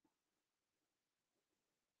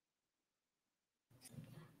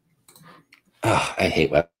I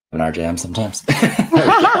hate webinar jam sometimes.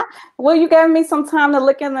 Well, you gave me some time to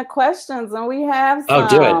look in the questions and we have some.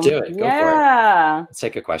 Oh, do it. Go yeah. For it. Let's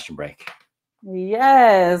take a question break.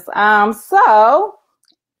 Yes. So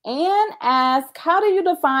Anne asks, how do you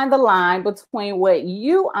define the line between what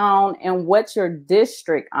you own and what your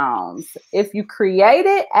district owns? If you create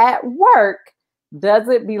it at work, does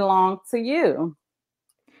it belong to you?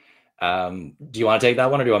 Do you want to take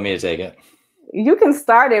that one or do you want me to take it? You can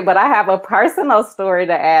start it, but I have a personal story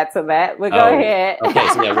to add to that. But go ahead. Okay,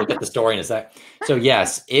 so yeah, we'll get the story in a sec. So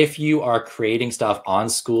yes, if you are creating stuff on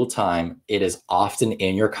school time, it is often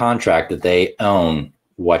in your contract that they own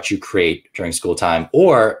what you create during school time,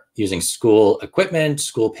 or using school equipment,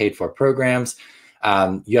 school paid for programs.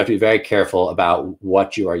 You have to be very careful about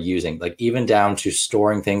what you are using, like even down to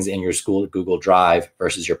storing things in your school Google Drive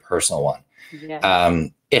versus your personal one. Yeah.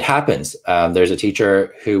 It happens. There's a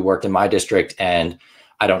teacher who worked in my district, and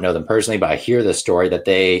I don't know them personally, but I hear the story that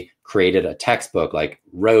they created a textbook, like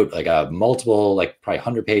wrote like a multiple, like probably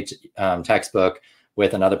 100-page textbook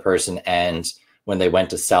with another person. And when they went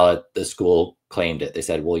to sell it, the school claimed it. They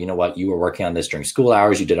said, well, you know what? You were working on this during school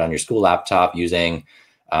hours. You did it on your school laptop using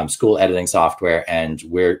school editing software, and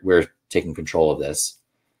we're taking control of this.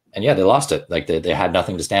 And yeah, they lost it. Like they had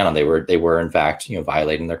nothing to stand on. They were in fact, you know,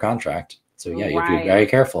 violating their contract. So yeah, you have to be very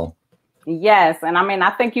careful. Yes. And I mean, I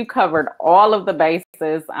think you covered all of the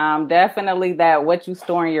bases. Definitely that what you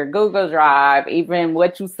store in your Google Drive, even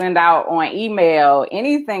what you send out on email,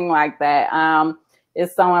 anything like that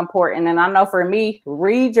is so important. And I know for me,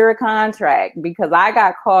 read your contract, because I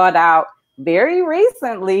got called out very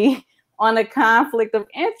recently on a conflict of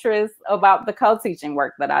interest about the co-teaching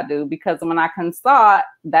work that I do, because when I consult,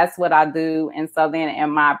 that's what I do. And so then in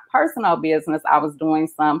my personal business, I was doing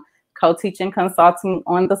some co-teaching consulting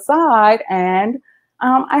on the side, and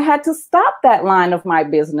I had to stop that line of my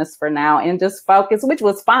business for now and just focus, which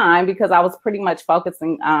was fine because I was pretty much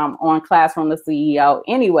focusing on Classroom the CEO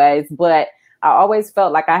anyways, but I always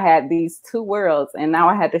felt like I had these two worlds, and now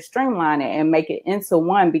I had to streamline it and make it into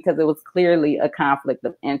one because it was clearly a conflict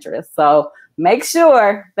of interest. So make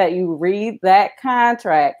sure that you read that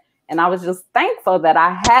contract. And I was just thankful that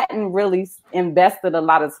I hadn't really invested a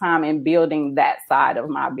lot of time in building that side of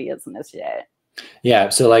my business yet. Yeah.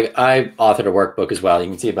 So like I authored a workbook as well. You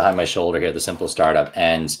can see it behind my shoulder here, The Simple Startup.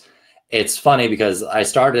 And it's funny because I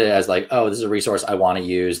started as like, oh, this is a resource I want to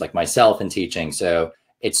use like myself in teaching. So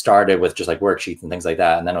it started with just like worksheets and things like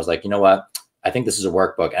that. And then I was like, you know what? I think this is a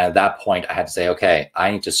workbook. And at that point I had to say, okay, I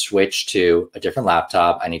need to switch to a different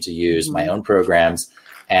laptop. I need to use my own programs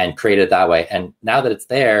and create it that way. And now that it's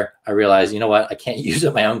there, I realize, you know what, I can't use it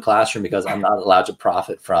in my own classroom because I'm not allowed to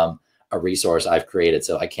profit from a resource I've created.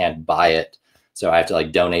 So I can't buy it. So I have to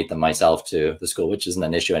like donate them myself to the school, which isn't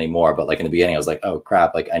an issue anymore. But like in the beginning, I was like, oh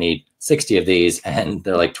crap, like I need 60 of these and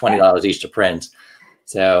they're like $20 each to print.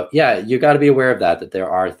 So yeah, you got to be aware of that there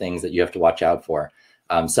are things that you have to watch out for.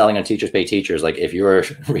 Selling on Teachers Pay Teachers, like if your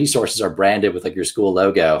resources are branded with like your school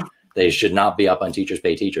logo, they should not be up on Teachers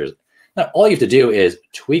Pay Teachers. Now, all you have to do is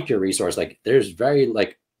tweak your resource. Like there's very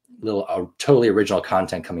like little totally original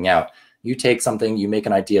content coming out. You take something, you make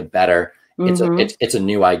an idea better. It's a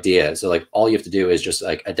new idea. So like all you have to do is just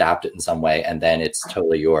like adapt it in some way, and then it's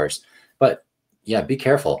totally yours. But yeah, be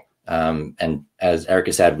careful. And as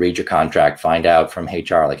Erica said, read your contract, find out from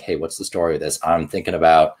HR, like, hey, what's the story of this? I'm thinking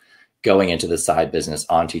about going into the side business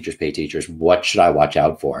on Teachers Pay Teachers, what should I watch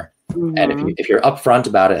out for? Mm-hmm. And if you're upfront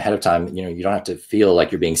about it ahead of time, you know, you don't have to feel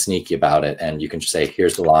like you're being sneaky about it. And you can just say,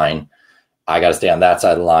 here's the line. I got to stay on that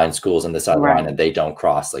side of the line, school's on this side of the line, and they don't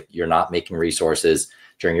cross. Like, you're not making resources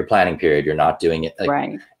during your planning period. You're not doing it.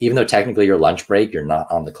 Like, even though technically your lunch break, you're not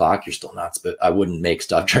on the clock, you're still not, I wouldn't make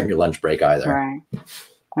stuff during your lunch break either.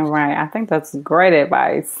 Right. I think that's great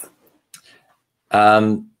advice.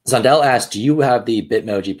 Zondell asked, do you have the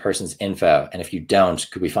Bitmoji person's info? And if you don't,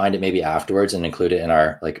 could we find it maybe afterwards and include it in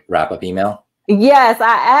our like wrap up email? Yes,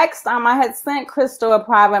 I asked, I had sent Crystal a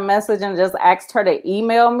private message and just asked her to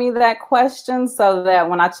email me that question so that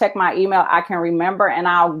when I check my email, I can remember, and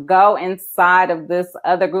I'll go inside of this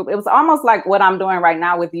other group. It was almost like what I'm doing right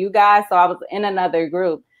now with you guys. So I was in another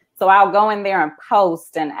group. So I'll go in there and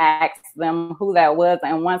post and ask them who that was.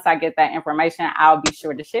 And once I get that information, I'll be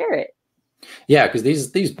sure to share it. Yeah, because these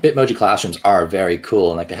Bitmoji classrooms are very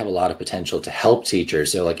cool, and like they have a lot of potential to help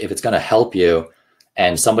teachers. So like if it's going to help you,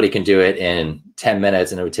 and somebody can do it in 10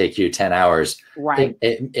 minutes and it would take you 10 hours,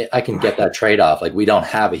 I can get that trade-off. Like, we don't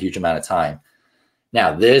have a huge amount of time.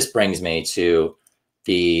 Now, this brings me to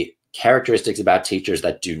the characteristics about teachers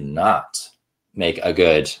that do not make a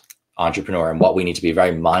good entrepreneur and what we need to be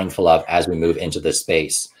very mindful of as we move into this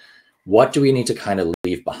space. What do we need to kind of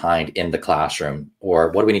leave behind in the classroom,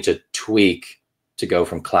 or what do we need to tweak to go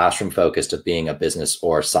from classroom focused to being a business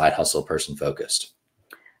or side hustle person focused?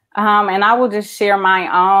 And I will just share my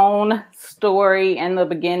own story. In the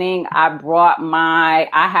beginning, I brought I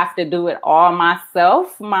have to do it all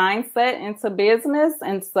myself mindset into business.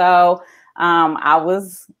 And so I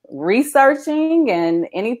was researching, and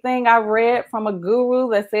anything I read from a guru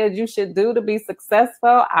that said you should do to be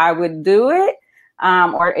successful, I would do it,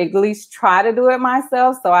 or at least try to do it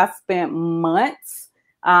myself. So I spent months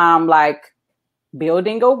like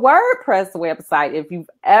building a WordPress website. If you've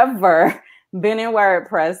ever been in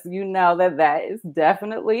WordPress, you know that is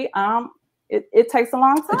definitely it takes a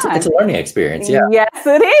long time. It's a learning experience. Yeah. Yes,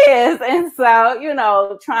 it is. And so, you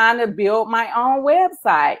know, trying to build my own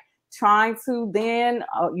website, trying to then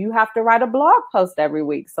you have to write a blog post every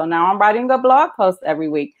week. So now I'm writing a blog post every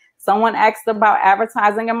week. Someone asked about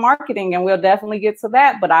advertising and marketing, and we'll definitely get to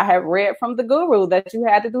that. But I have read from the guru that you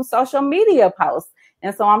had to do social media posts.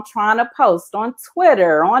 And so I'm trying to post on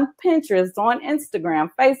Twitter, on Pinterest, on Instagram,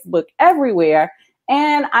 Facebook, everywhere.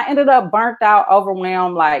 And I ended up burnt out,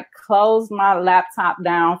 overwhelmed, like closed my laptop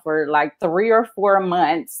down for like 3 or 4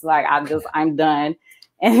 months. Like I'm done.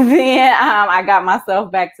 And then I got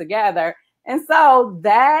myself back together. And so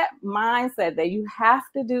that mindset that you have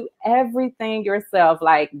to do everything yourself,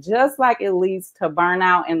 like just like it leads to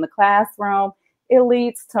burnout in the classroom, it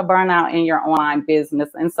leads to burnout in your online business.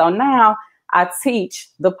 And so now I teach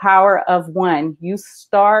the power of one. You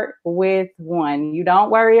start with one. You don't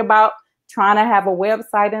worry about trying to have a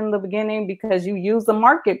website in the beginning because you use a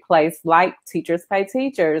marketplace like Teachers Pay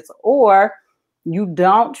Teachers, or you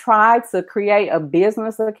don't try to create a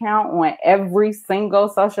business account on every single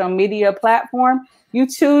social media platform. You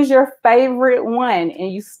choose your favorite one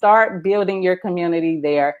and you start building your community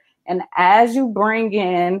there. And as you bring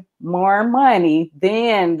in more money,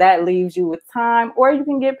 then that leaves you with time, or you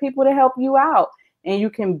can get people to help you out and you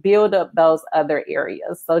can build up those other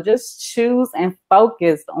areas. So just choose and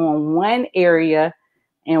focus on one area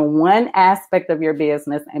and one aspect of your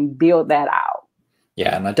business and build that out.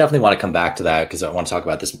 Yeah, and I definitely want to come back to that because I want to talk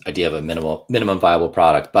about this idea of a minimum viable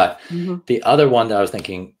product. But the other one that I was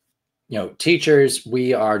thinking, you know, teachers,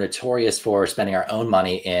 we are notorious for spending our own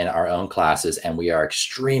money in our own classes, and we are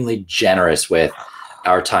extremely generous with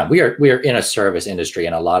our time. We are in a service industry,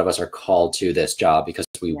 and a lot of us are called to this job because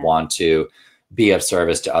we want to be of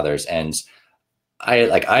service to others. And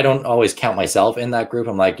I don't always count myself in that group.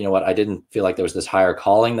 I'm like, you know what? I didn't feel like there was this higher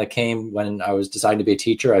calling that came when I was deciding to be a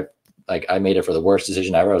teacher. I made it for the worst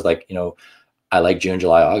decision ever. I was like, you know, I like June,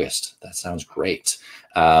 July, August. That sounds great.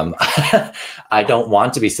 I don't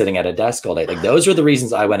want to be sitting at a desk all day. Like, those are the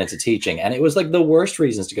reasons I went into teaching. And it was like the worst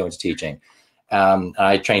reasons to go into teaching.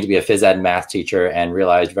 I trained to be a phys ed math teacher and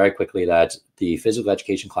realized very quickly that the physical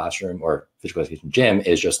education classroom or physical education gym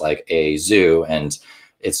is just like a zoo, and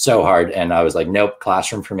it's so hard. And I was like, nope,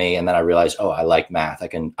 classroom for me. And then I realized, oh, I like math.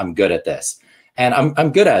 I'm good at this. And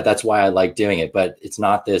I'm good at it. That's why I like doing it. But it's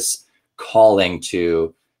not this calling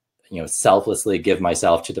to, you know, selflessly give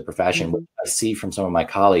myself to the profession, which I see from some of my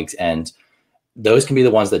colleagues. And those can be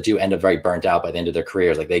the ones that do end up very burnt out by the end of their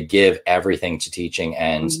careers. Like, they give everything to teaching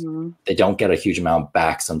and they don't get a huge amount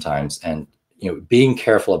back sometimes. And, you know, being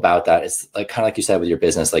careful about that is like, kind of like you said with your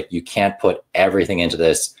business, like you can't put everything into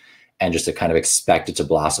this and just to kind of expect it to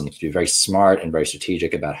blossom. You have to be very smart and very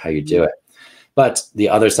strategic about how you do it. But the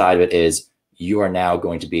other side of it is you are now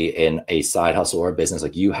going to be in a side hustle or a business.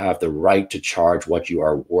 Like, you have the right to charge what you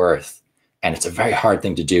are worth. And it's a very hard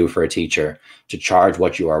thing to do for a teacher, to charge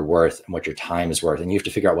what you are worth and what your time is worth. And you have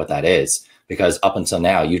to figure out what that is, because up until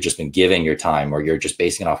now, you've just been giving your time, or you're just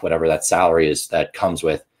basing it off whatever that salary is that comes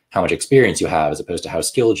with how much experience you have, as opposed to how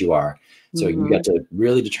skilled you are. So you get to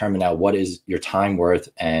really determine now what is your time worth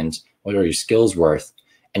and what are your skills worth.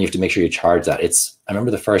 And you have to make sure you charge that. I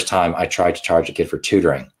remember the first time I tried to charge a kid for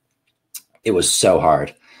tutoring. It was so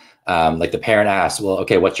hard. Like, the parent asked, well,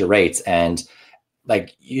 okay, what's your rates? And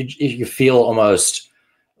like, you feel almost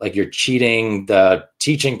like you're cheating the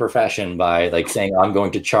teaching profession by like saying, I'm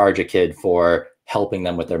going to charge a kid for helping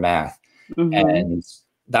them with their math. And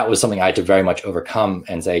that was something I had to very much overcome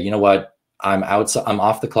and say, you know what, I'm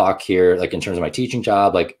off the clock here. Like, in terms of my teaching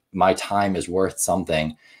job, like, my time is worth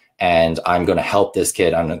something, and I'm going to help this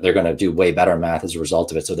kid. They're going to do way better math as a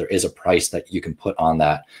result of it. So there is a price that you can put on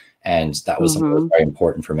that. And that was something that was very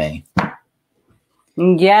important for me.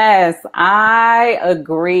 Yes, I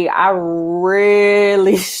agree. I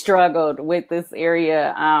really struggled with this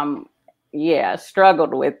area.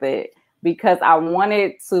 Struggled with it because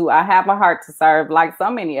I have a heart to serve, like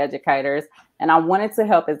so many educators, and I wanted to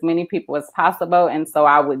help as many people as possible. And so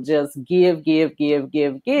I would just give.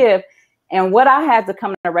 And what I had to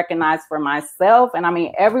come to recognize for myself, and I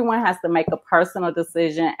mean, everyone has to make a personal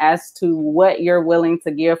decision as to what you're willing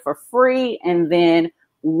to give for free, and then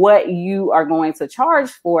what you are going to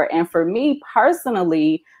charge for. And for me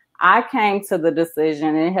personally, I came to the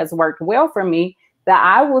decision, and it has worked well for me, that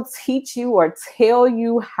I will teach you or tell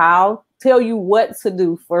you what to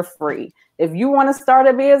do for free. If you want to start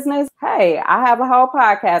a business, hey, I have a whole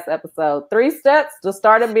podcast episode, 3 steps to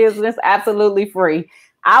start a business absolutely free.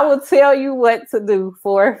 I will tell you what to do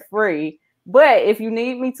for free. But if you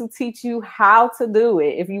need me to teach you how to do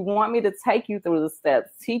it, if you want me to take you through the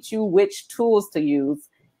steps, teach you which tools to use,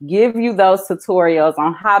 give you those tutorials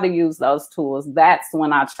on how to use those tools, that's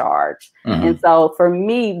when I charge. And so for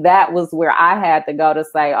me, that was where I had to go to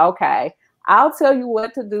say, okay, I'll tell you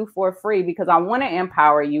what to do for free, because I want to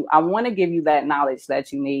empower you. I want to give you that knowledge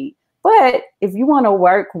that you need. But if you want to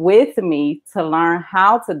work with me to learn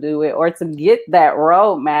how to do it, or to get that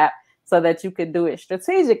roadmap so that you could do it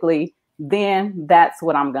strategically, then that's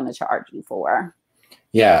what I'm going to charge you for.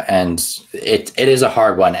 Yeah. And it is a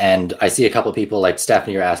hard one. And I see a couple of people like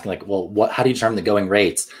Stephanie, you're asking like, well, how do you determine the going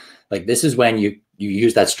rates? Like, this is when you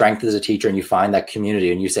use that strength as a teacher and you find that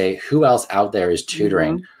community and you say, who else out there is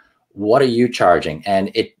tutoring? What are you charging?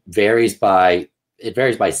 And it varies by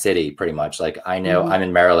city pretty much. Like, I know I'm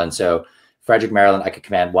in Maryland. So Frederick, Maryland, I could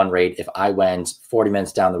command one rate. If I went 40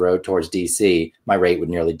 minutes down the road towards DC, my rate would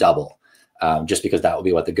nearly double, just because that would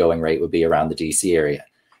be what the going rate would be around the DC area.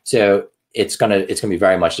 So it's gonna be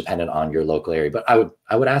very much dependent on your local area. But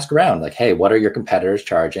I would ask around, like, hey, what are your competitors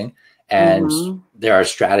charging? And there are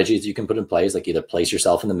strategies you can put in place, like either place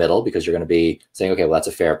yourself in the middle, because you're going to be saying, okay, well, that's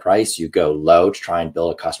a fair price. You go low to try and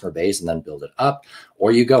build a customer base and then build it up.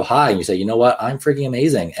 Or you go high and you say, you know what, I'm freaking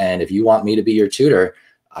amazing. And if you want me to be your tutor,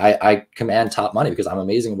 I command top money because I'm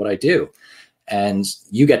amazing at what I do. And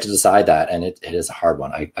you get to decide that. And it is a hard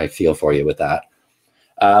one. I feel for you with that.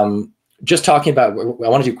 Just talking about, I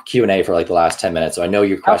want to do Q&A for like the last 10 minutes. So I know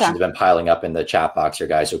your questions have been piling up in the chat box here,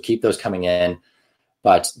 guys. So keep those coming in.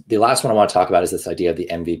 But the last one I want to talk about is this idea of the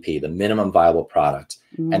MVP, the minimum viable product.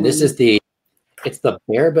 And this is it's the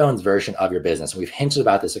bare bones version of your business. We've hinted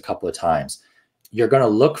about this a couple of times. You're going to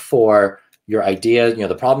look for your idea,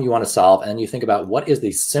 the problem you want to solve. And then you think about what is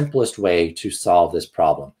the simplest way to solve this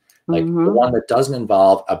problem. Like the one that doesn't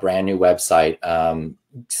involve a brand new website,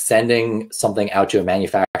 sending something out to a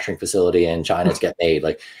manufacturing facility in China to get made.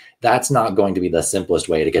 Like, that's not going to be the simplest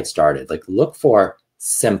way to get started. Like, look for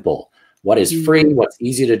simple. What is free, what's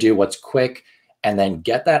easy to do, what's quick, and then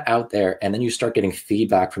get that out there. And then you start getting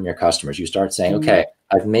feedback from your customers. You start saying, okay,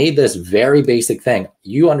 I've made this very basic thing.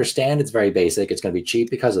 You understand it's very basic. It's going to be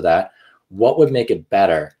cheap because of that. What would make it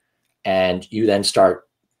better? And you then start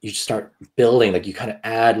building, like you kind of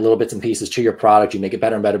add little bits and pieces to your product. You make it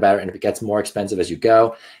better and better, and it gets more expensive as you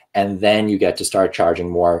go. And then you get to start charging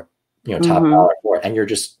more, top dollar for it. And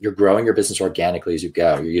you're growing your business organically as you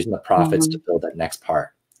go. You're using the profits to build that next part.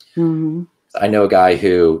 I know a guy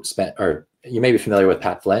who or you may be familiar with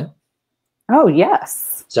Pat Flynn. Oh,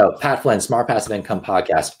 yes. So Pat Flynn, Smart Passive Income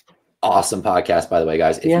Podcast. Awesome podcast, by the way,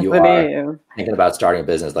 guys. If you are thinking about starting a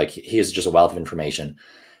business, like, he is just a wealth of information.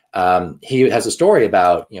 He has a story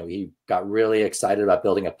about, he got really excited about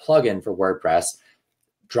building a plugin for WordPress,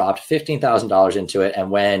 dropped $15,000 into it.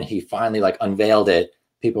 And when he finally unveiled it,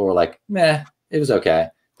 people were like, meh, it was okay.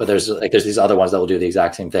 But there's these other ones that will do the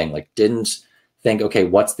exact same thing. Like, didn't think, okay,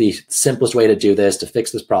 what's the simplest way to do this, to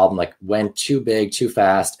fix this problem? Like, went too big, too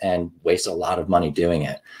fast, and waste a lot of money doing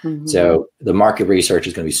it. So the market research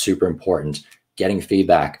is going to be super important. Getting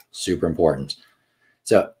feedback, super important.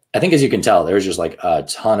 So I think, as you can tell, there's just like a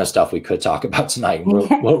ton of stuff we could talk about tonight.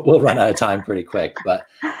 We'll run out of time pretty quick, but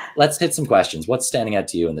let's hit some questions. What's standing out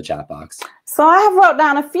to you in the chat box? So I have wrote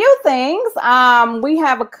down a few things. We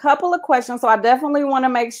have a couple of questions. So I definitely want to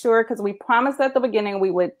make sure, because we promised at the beginning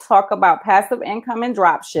we would talk about passive income and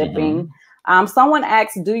drop shipping. Someone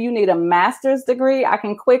asked, do you need a master's degree? I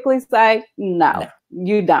can quickly say, no,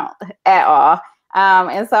 you don't at all.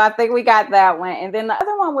 And so I think we got that one. And then the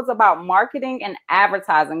other one was about marketing and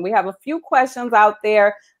advertising. We have a few questions out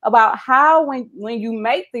there about how, when you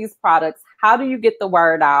make these products, how do you get the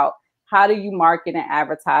word out? How do you market and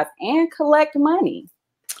advertise and collect money?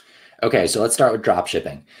 Okay, so let's start with drop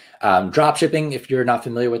shipping. Drop shipping, if you're not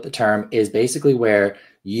familiar with the term, is basically where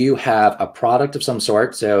you have a product of some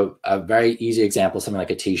sort. So a very easy example, something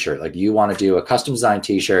like a t-shirt. Like, you want to do a custom design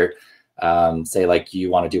t-shirt. Say like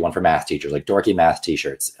you want to do one for math teachers, like dorky math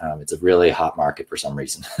t-shirts. It's a really hot market for some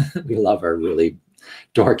reason. We love our really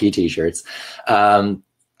dorky t-shirts.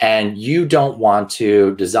 And you don't want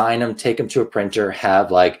to design them, take them to a printer, have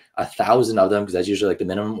like 1,000 of them, because that's usually like the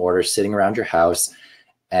minimum order, sitting around your house.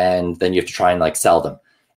 And then you have to try and like sell them.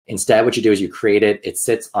 Instead, what you do is you create it. It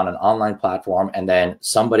sits on an online platform, and then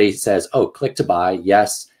somebody says, oh, click to buy.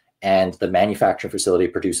 Yes. And the manufacturing facility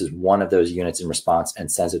produces one of those units in response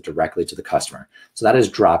and sends it directly to the customer. So that is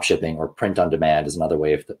drop shipping, or print on demand is another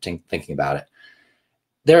way of thinking about it.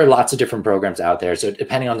 There are lots of different programs out there. So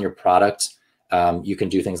depending on your product, you can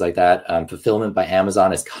do things like that. Fulfillment by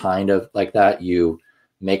Amazon is kind of like that. You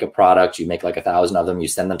make a product, you make like 1,000 of them, you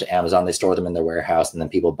send them to Amazon, they store them in their warehouse, and then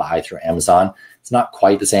people buy through Amazon. It's not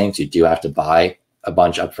quite the same, so you do have to buy a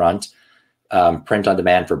bunch up front. Print on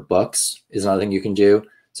demand for books is another thing you can do.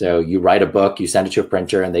 So you write a book, you send it to a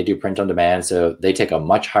printer, and they do print on demand. So they take a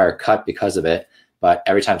much higher cut because of it. But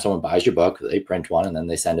every time someone buys your book, they print one and then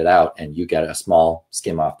they send it out, and you get a small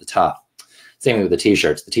skim off the top. Same thing with the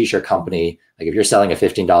t-shirts. The t-shirt company, like if you're selling a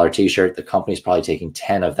 $15 t-shirt, the company's probably taking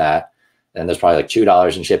 10 of that. And there's probably like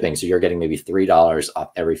 $2 in shipping. So you're getting maybe $3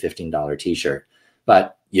 off every $15 t-shirt.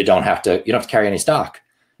 But you don't have to carry any stock.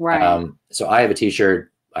 Right. So I have a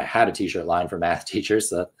t-shirt. I had a t-shirt line for math teachers.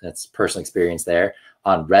 So that's personal experience there,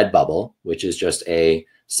 on Redbubble, which is just a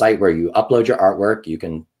site where you upload your artwork. You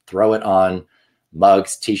can throw it on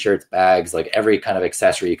mugs, t-shirts, bags, like every kind of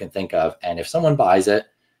accessory you can think of. And if someone buys it,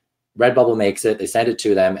 Redbubble makes it, they send it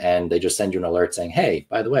to them, and they just send you an alert saying, hey,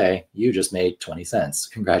 by the way, you just made 20 cents.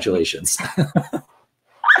 Congratulations.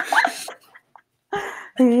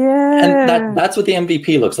 Yeah. And that's what the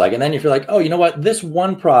MVP looks like. And then if you're like, oh, you know what? This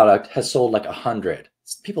one product has sold like 100.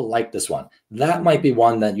 People like this one. That might be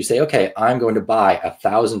one that you say, okay, I'm going to buy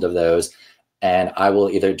 1,000 of those, and I will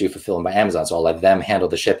either do fulfillment by Amazon. So I'll let them handle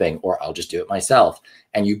the shipping, or I'll just do it myself.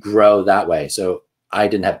 And you grow that way. So I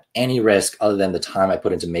didn't have any risk other than the time I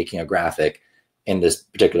put into making a graphic in this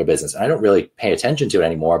particular business. And I don't really pay attention to it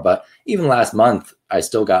anymore. But even last month, I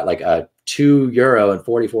still got like a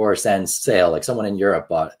 €2.44 sale. Like someone in Europe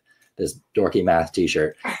bought this dorky math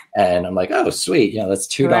t-shirt, and I'm like, oh, sweet. You know, that's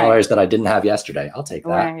 $2 that I didn't have yesterday. I'll take that.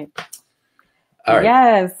 Right. All right.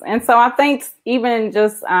 Yes. And so I think even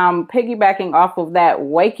just piggybacking off of that,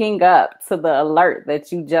 waking up to the alert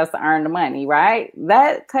that you just earned money, right?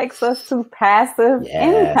 That takes us to passive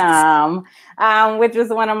income, which is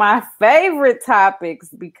one of my favorite topics,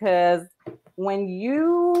 because when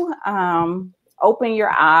you open your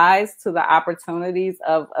eyes to the opportunities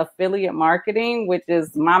of affiliate marketing, which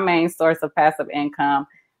is my main source of passive income,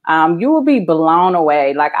 you will be blown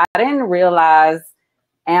away. Like, I didn't realize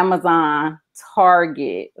Amazon,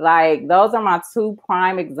 Target, like those are my two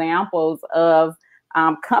prime examples of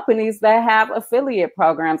companies that have affiliate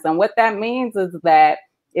programs. And what that means is that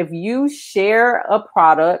if you share a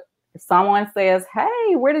product, if someone says,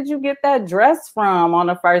 hey, where did you get that dress from on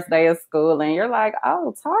the first day of school? And you're like,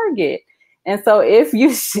 oh, Target. And so if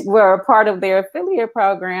you were a part of their affiliate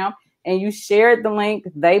program and you shared the link,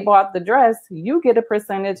 they bought the dress, you get a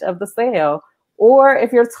percentage of the sale. Or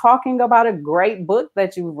if you're talking about a great book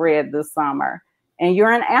that you've read this summer and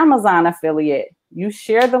you're an Amazon affiliate, you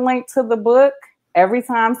share the link to the book. Every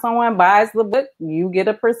time someone buys the book, you get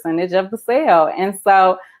a percentage of the sale. And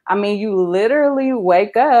so, I mean, you literally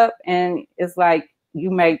wake up and it's like you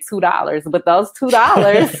made $2, but those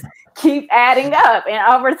 $2 keep adding up. And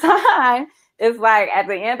over time, it's like at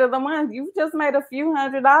the end of the month, you've just made a few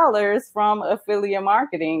 $100s from affiliate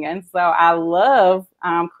marketing. And so I love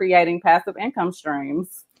creating passive income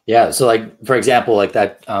streams. Yeah. So like, for example, like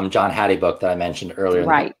that John Hattie book that I mentioned earlier,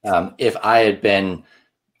 Right. if I had been,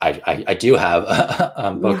 I do have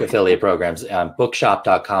book affiliate programs.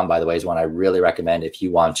 Bookshop.com, by the way, is one I really recommend if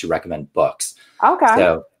you want to recommend books. Okay.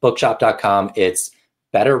 So bookshop.com, it's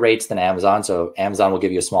better rates than Amazon. So Amazon will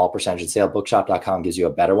give you a small percentage of sale. Bookshop.com gives you a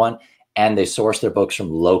better one. And they source their books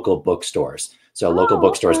from local bookstores. So local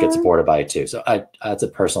bookstores get supported by it too. So that's a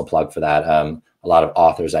personal plug for that. A lot of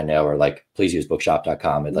authors I know are like, please use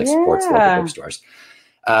bookshop.com. It like supports local bookstores.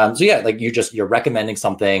 So yeah, like you're recommending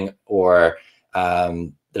something, or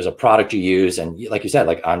there's a product you use. And like you said,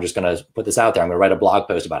 like, I'm just going to put this out there. I'm going to write a blog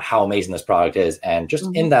post about how amazing this product is. And just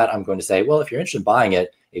in that, I'm going to say, well, if you're interested in buying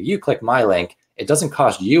it, if you click my link, it doesn't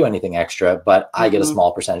cost you anything extra, but I get a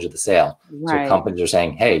small percentage of the sale. Right. So companies are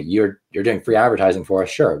saying, hey, you're doing free advertising for us.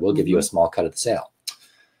 Sure. We'll give you a small cut of the sale.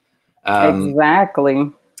 Exactly.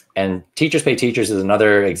 And Teachers Pay Teachers is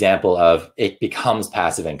another example of it becomes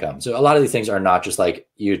passive income. So a lot of these things are not just like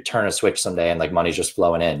you turn a switch someday and like money's just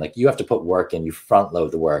flowing in. Like you have to put work in, you front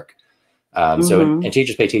load the work. So in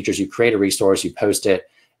Teachers Pay Teachers, you create a resource, you post it.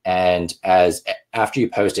 And after you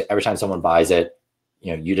post it, every time someone buys it,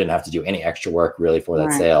 you didn't have to do any extra work really for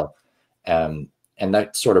that sale. And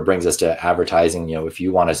that sort of brings us to advertising. If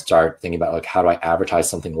you want to start thinking about like, how do I advertise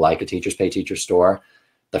something like a Teachers Pay Teachers store?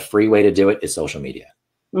 The free way to do it is social media.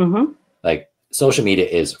 Like social media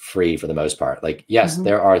is free for the most part. Like, yes,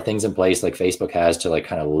 there are things in place like Facebook has to like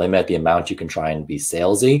kind of limit the amount you can try and be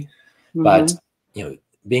salesy, but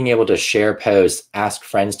being able to share posts, ask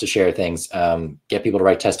friends to share things, get people to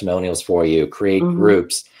write testimonials for you, create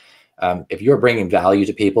groups. If you're bringing value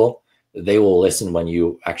to people, they will listen when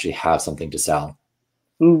you actually have something to sell.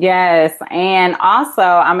 Yes. And also,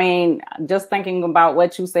 I mean, just thinking about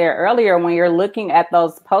what you said earlier, when you're looking at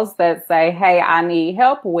those posts that say, hey, I need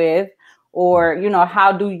help with, or,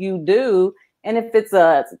 how do you do? And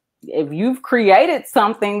if you've created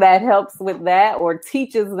something that helps with that or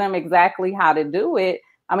teaches them exactly how to do it,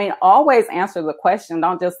 I mean, always answer the question.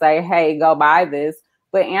 Don't just say, hey, go buy this.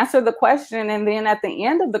 But answer the question, and then at the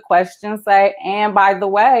end of the question, say, and by the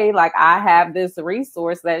way, like I have this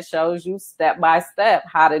resource that shows you step by step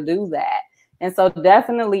how to do that. And so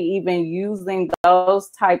definitely even using those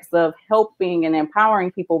types of helping and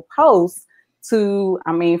empowering people posts to,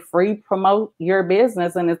 free promote your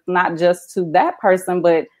business. And it's not just to that person,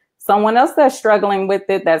 but someone else that's struggling with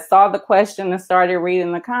it, that saw the question and started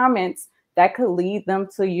reading the comments, that could lead them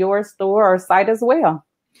to your store or site as well.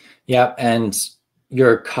 Yeah. And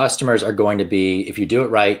your customers are going to be, if you do it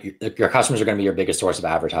right, your customers are going to be your biggest source of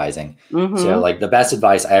advertising. So like the best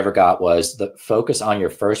advice I ever got was the focus on your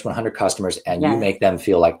first 100 customers and you make them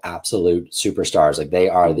feel like absolute superstars. Like they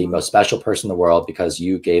are the most special person in the world because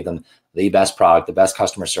you gave them the best product, the best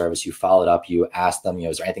customer service. You followed up, you asked them,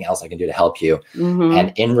 is there anything else I can do to help you?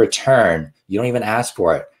 And in return, you don't even ask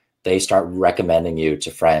for it. They start recommending you to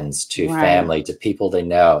friends, to family, to people they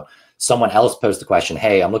know. Someone else posed the question,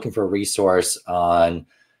 hey, I'm looking for a resource on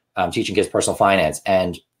teaching kids personal finance.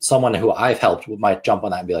 And someone who I've helped might jump on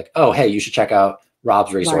that and be like, oh, hey, you should check out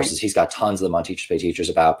Rob's resources. He's got tons of them on Teachers Pay Teachers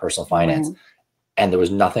about personal finance. And there was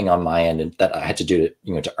nothing on my end that I had to do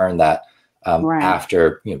to earn that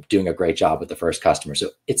after doing a great job with the first customer. So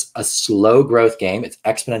it's a slow growth game. It's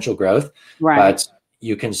exponential growth, but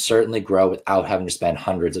you can certainly grow without having to spend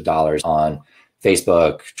hundreds of dollars on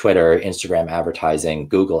Facebook, Twitter, Instagram advertising,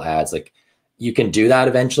 Google ads. Like you can do that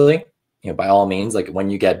eventually, by all means. Like when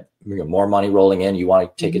you get more money rolling in, you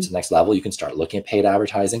want to take it to the next level, you can start looking at paid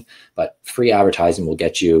advertising, but free advertising will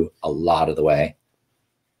get you a lot of the way.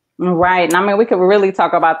 Right. And we could really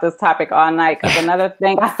talk about this topic all night, because another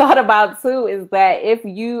thing I thought about too is that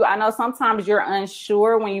I know sometimes you're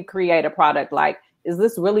unsure when you create a product, like, is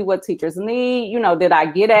this really what teachers need? Did I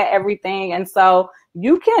get at everything? And so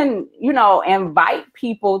you can, invite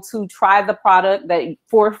people to try the product that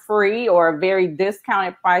for free or a very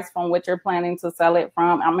discounted price from what you're planning to sell it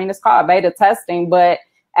from. It's called beta testing, but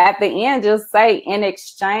at the end, just say, in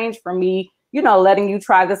exchange for me, letting you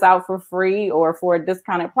try this out for free or for a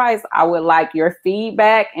discounted price, I would like your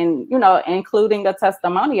feedback and, including a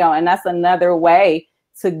testimonial. And that's another way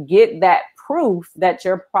to get that proof that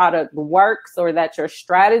your product works or that your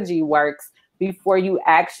strategy works before you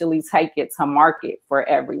actually take it to market for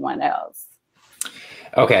everyone else.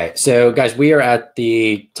 Okay, so guys, we are at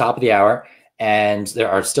the top of the hour and there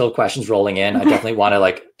are still questions rolling in. I definitely want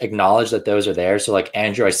to acknowledge that those are there. So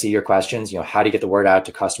Andrew, I see your questions, how do you get the word out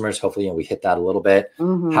to customers? Hopefully, we hit that a little bit.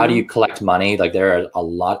 How do you collect money? There are a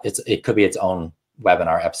lot, it could be its own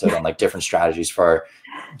webinar episode on different strategies for,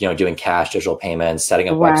 doing cash, digital payments, setting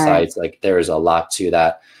up websites. There is a lot to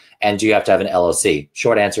that. And do you have to have an LLC?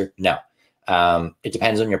 Short answer, no. It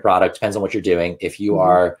depends on your product, depends on what you're doing. If you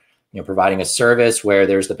are, providing a service where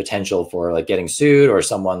there's the potential for like getting sued or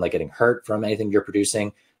someone like getting hurt from anything you're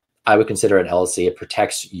producing, I would consider an LLC. It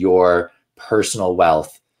protects your personal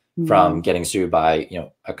wealth from getting sued by,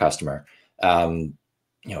 a customer.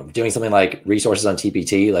 Doing something like resources on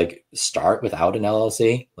TPT, like start without an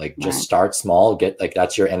LLC, like just start small, get like,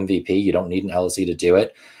 that's your MVP. You don't need an LLC to do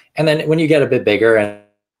it. And then when you get a bit bigger and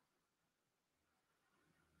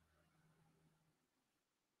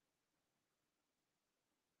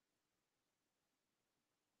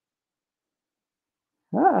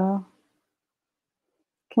Uh-oh.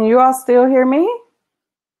 Can you all still hear me?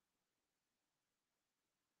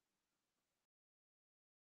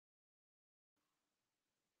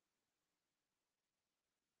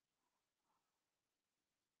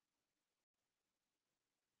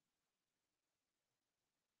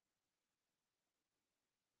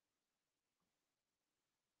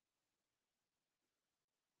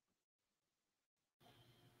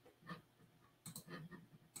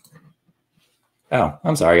 oh,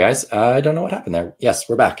 I'm sorry, guys. I don't know what happened there. Yes,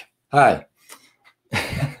 we're back. Hi.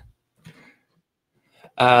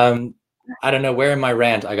 I don't know where in my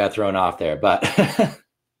rant I got thrown off there, but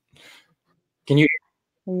can you?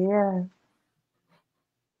 Yeah.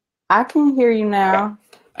 I can hear you now.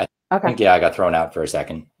 I think, yeah, I got thrown out for a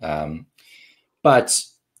second. But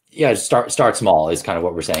yeah, start small is kind of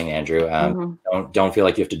what we're saying, Andrew. Don't feel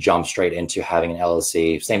like you have to jump straight into having an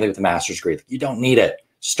LLC. Same thing with the master's degree. You don't need it.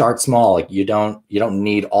 Start small. Like you don't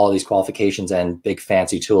need all these qualifications and big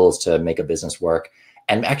fancy tools to make a business work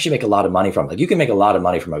and actually make a lot of money from it. Like you can make a lot of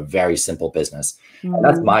money from a very simple business. And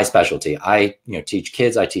that's my specialty. I teach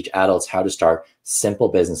kids, I teach adults how to start simple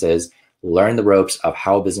businesses, learn the ropes of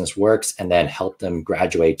how a business works, and then help them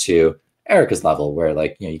graduate to Erica's level where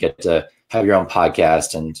like, you get to have your own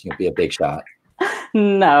podcast and be a big shot.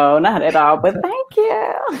 No, not at all, but thank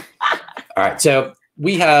you. All right. So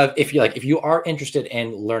we have, if you are interested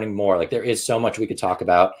in learning more, like there is so much we could talk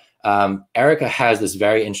about. Erica has this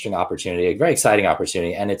very interesting opportunity, a very exciting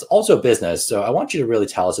opportunity, and it's also business. So I want you to really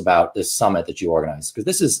tell us about this summit that you organized, because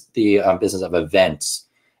this is the business of events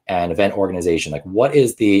and event organization. Like what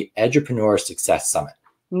is the Edupreneur Success Summit?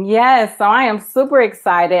 Yes, so I am super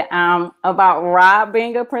excited about Rob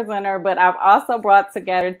being a presenter, but I've also brought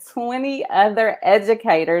together 20 other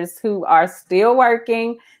educators who are still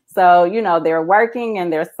working. So, they're working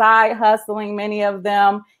and they're side hustling, many of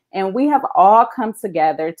them. And we have all come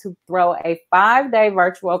together to throw a 5-day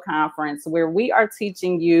virtual conference where we are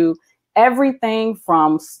teaching you everything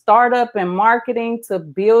from startup and marketing to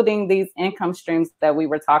building these income streams that we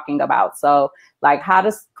were talking about. So like how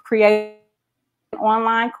to create an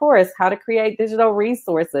online course, how to create digital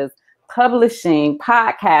resources, publishing,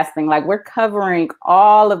 podcasting. Like we're covering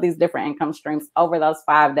all of these different income streams over those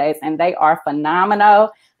 5 days, and they are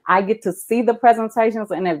phenomenal. I get to see the presentations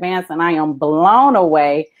in advance and I am blown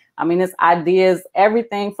away. I mean, it's ideas,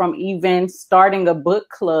 everything from even starting a book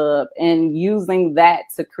club and using that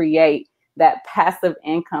to create that passive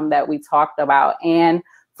income that we talked about. And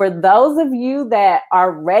for those of you that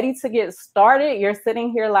are ready to get started, you're sitting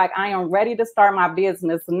here like, I am ready to start my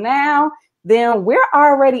business now, then we're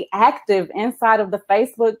already active inside of the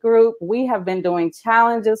Facebook group. We have been doing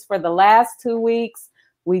challenges for the last 2 weeks.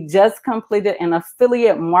 We just completed an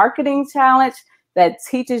affiliate marketing challenge that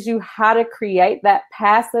teaches you how to create that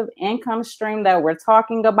passive income stream that we're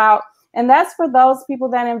talking about. And that's for those people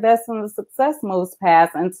that invest in the Success Moves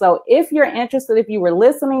Pass. And so if you're interested, if you were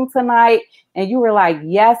listening tonight and you were like,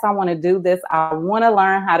 yes, I want to do this, I want to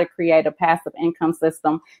learn how to create a passive income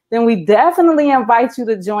system, then we definitely invite you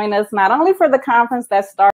to join us, not only for the conference that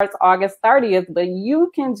starts August 30th, but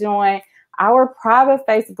you can join our private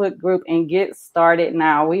Facebook group and get started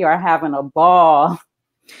now. We are having a ball.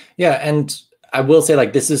 Yeah. And I will say,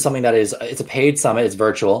 like, this is something that it's a paid summit, it's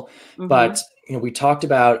virtual, but we talked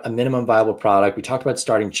about a minimum viable product. We talked about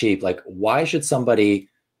starting cheap. Like, why should somebody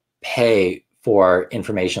pay for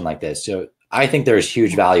information like this? So I think there's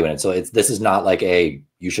huge value in it. So this is not like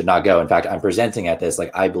you should not go. In fact, I'm presenting at this,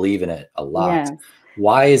 like, I believe in it a lot. Yes.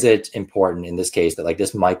 Why is it important in this case that like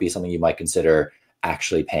this might be something you might consider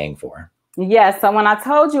actually paying for? Yes. So when I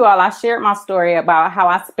told you all, I shared my story about how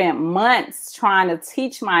I spent months trying to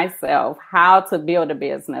teach myself how to build a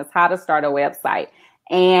business, how to start a website.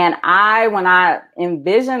 And when I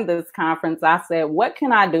envisioned this conference, I said, what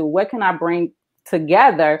can I do? What can I bring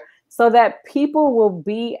together so that people will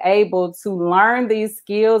be able to learn these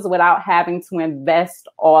skills without having to invest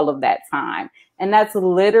all of that time? And that's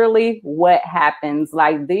literally what happens.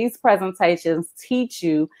 Like, these presentations teach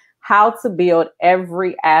you how to build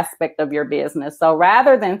every aspect of your business. So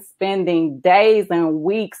rather than spending days and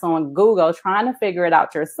weeks on Google trying to figure it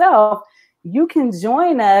out yourself, you can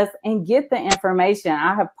join us and get the information.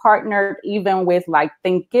 I have partnered even with like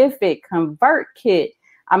Thinkific, ConvertKit.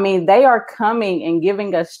 I mean, they are coming and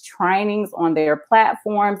giving us trainings on their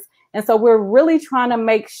platforms. And so we're really trying to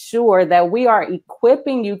make sure that we are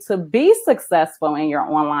equipping you to be successful in your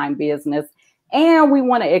online business. And we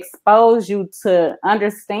want to expose you to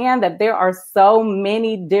understand that there are so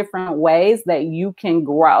many different ways that you can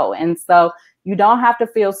grow. And so you don't have to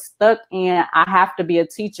feel stuck in, I have to be a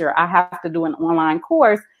teacher, I have to do an online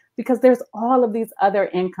course, because there's all of these other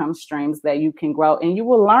income streams that you can grow, and you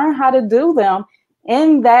will learn how to do them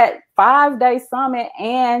in that 5-day summit,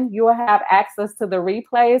 and you'll have access to the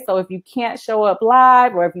replay. So if you can't show up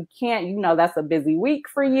live, or if you can't, that's a busy week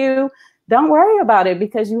for you, don't worry about it,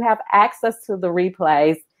 because you have access to the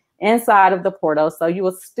replays inside of the portal. So you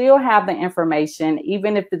will still have the information,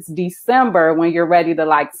 even if it's December, when you're ready to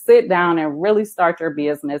like sit down and really start your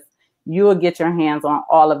business, you will get your hands on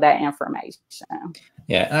all of that information.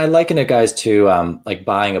 Yeah. And I liken it, guys, to like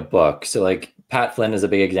buying a book. So like Pat Flynn is a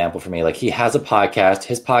big example for me. Like, he has a podcast.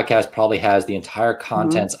 His podcast probably has the entire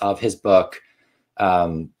contents of his book,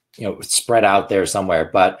 spread out there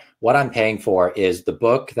somewhere. But what I'm paying for is the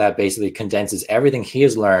book that basically condenses everything he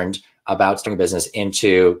has learned about starting a business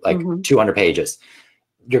into like 200 pages.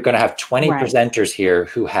 You're going to have 20 presenters here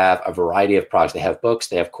who have a variety of products. They have books,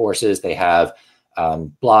 they have courses, they have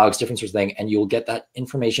blogs, different sorts of things. And you'll get that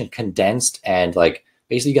information condensed and like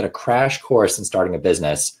basically get a crash course in starting a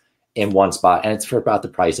business in one spot. And it's for about the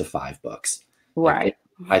price of 5 books. Right.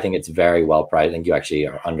 I think it's very well priced. I think you actually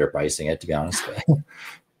are underpricing it, to be honest.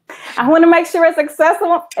 I want to make sure it's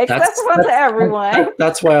accessible to everyone.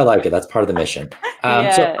 That's why I like it. That's part of the mission.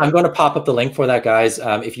 Yes. So I'm going to pop up the link for that, guys.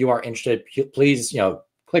 If you are interested, please,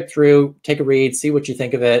 click through, take a read, see what you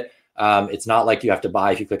think of it. It's not like you have to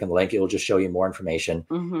buy. If you click on the link, it will just show you more information.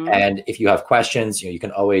 And if you have questions, you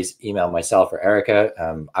can always email myself or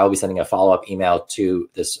Erica. I will be sending a follow-up email to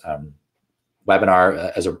this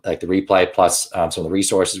webinar as like the replay, plus some of the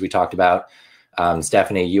resources we talked about.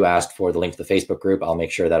 Stephanie, you asked for the link to the Facebook group. I'll make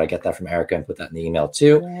sure that I get that from Erica and put that in the email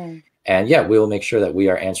too. Yeah. And yeah, we will make sure that we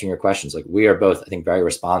are answering your questions. Like, we are both, I think, very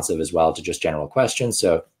responsive as well to just general questions.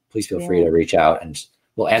 So please feel free to reach out and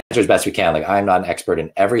we'll answer as best we can. Like, I'm not an expert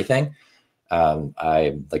in everything. I'm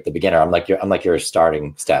like the beginner. I'm like your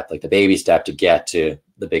starting step, like the baby step to get to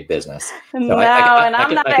the big business. So and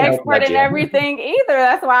I'm not an expert in everything either.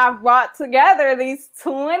 That's why I've brought together these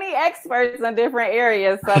 20 experts in different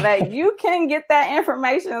areas so that you can get that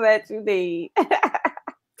information that you need.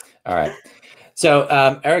 All right. So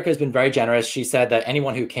Erica has been very generous. She said that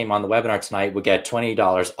anyone who came on the webinar tonight would get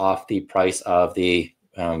 $20 off the price of the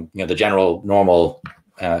the general normal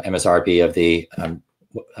MSRP of the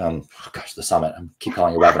the summit. I keep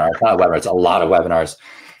calling it a webinar. It's not a webinar. It's a lot of webinars.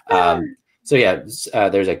 So yeah,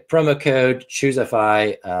 there's a promo code.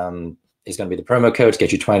 ChooseFI is going to be the promo code to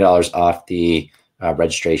get you $20 off the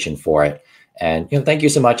registration for it. And thank you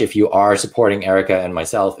so much if you are supporting Erica and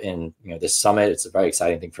myself in this summit. It's a very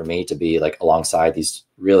exciting thing for me to be like alongside these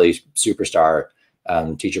really superstar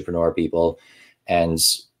teacherpreneur people. And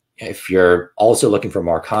if you're also looking for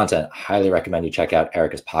more content, I highly recommend you check out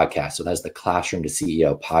Erica's podcast. So that's the Classroom to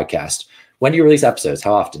CEO podcast. When do you release episodes?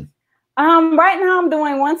 How often? Right now I'm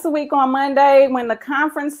doing once a week on Monday. When the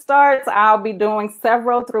conference starts, I'll be doing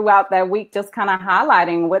several throughout that week, just kind of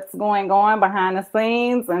highlighting what's going on behind the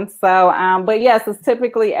scenes. And so, but yes, it's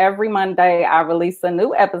typically every Monday I release a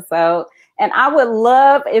new episode. And I would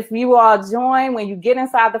love if you all join when you get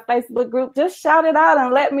inside the Facebook group, just shout it out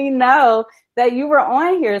and let me know that you were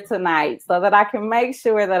on here tonight so that I can make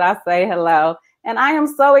sure that I say hello. And I am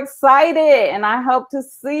so excited and I hope to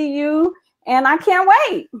see you and I can't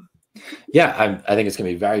wait. Yeah, I think it's going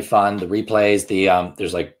to be very fun. The replays,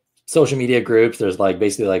 there's like social media groups. There's like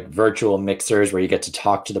basically like virtual mixers where you get to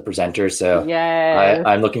talk to the presenters. So yes.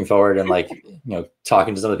 I'm looking forward and like,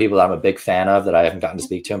 talking to some of the people that I'm a big fan of that I haven't gotten to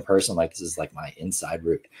speak to in person. Like, this is like my inside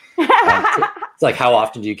route. It's like, how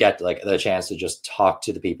often do you get like the chance to just talk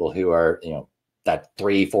to the people who are, that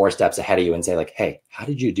 3-4 steps ahead of you and say like, hey, how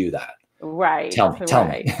did you do that? Right. Tell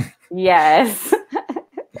me. Yes.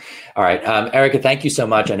 All right. Erica, thank you so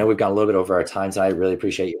much. I know we've gone a little bit over our time tonight. I really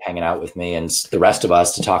appreciate you hanging out with me and the rest of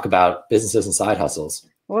us to talk about businesses and side hustles.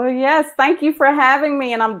 Well, yes. Thank you for having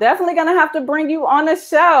me. And I'm definitely going to have to bring you on the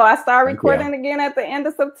show. I start recording again at the end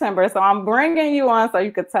of September. So I'm bringing you on so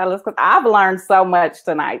you could tell us, because I've learned so much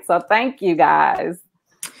tonight. So thank you, guys.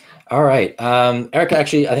 All right. Erica,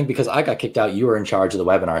 actually, I think because I got kicked out, you were in charge of the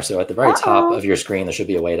webinar. So at the very top of your screen, there should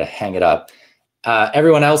be a way to hang it up.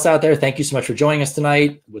 Everyone else out there, thank you so much for joining us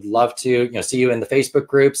tonight. Would love to see you in the Facebook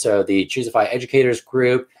group. So the Choosify Educators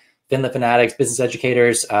group, Finland Fanatics, Business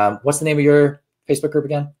Educators. What's the name of your Facebook group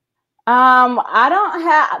again? I don't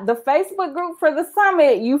have the Facebook group for the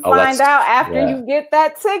summit. You find out after you get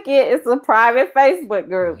that ticket. It's a private Facebook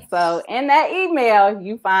group. So in that email,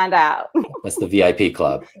 you find out. That's the VIP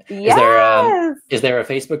club. Yes. Is there a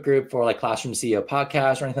Facebook group for like Classroom CEO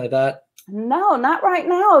podcast or anything like that? No, not right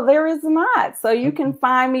now. There is not. So you can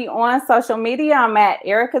find me on social media. I'm at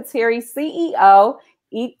Erica Terry CEO.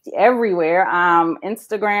 Everywhere.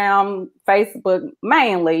 Instagram, Facebook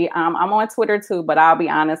mainly. I'm on Twitter too, but I'll be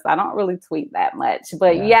honest, I don't really tweet that much.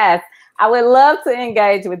 But yes, I would love to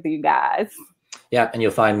engage with you guys. Yeah, and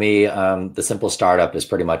you'll find me. The Simple Startup is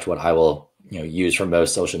pretty much what I will use for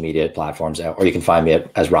most social media platforms, or you can find me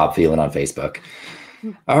as Rob Phelan on Facebook.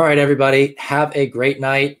 All right, everybody, have a great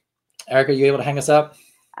night. Erica, you able to hang us up?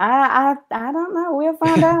 I don't know. We'll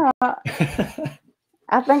find out.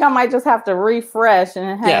 I think I might just have to refresh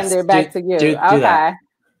and hand it back to you. Do that.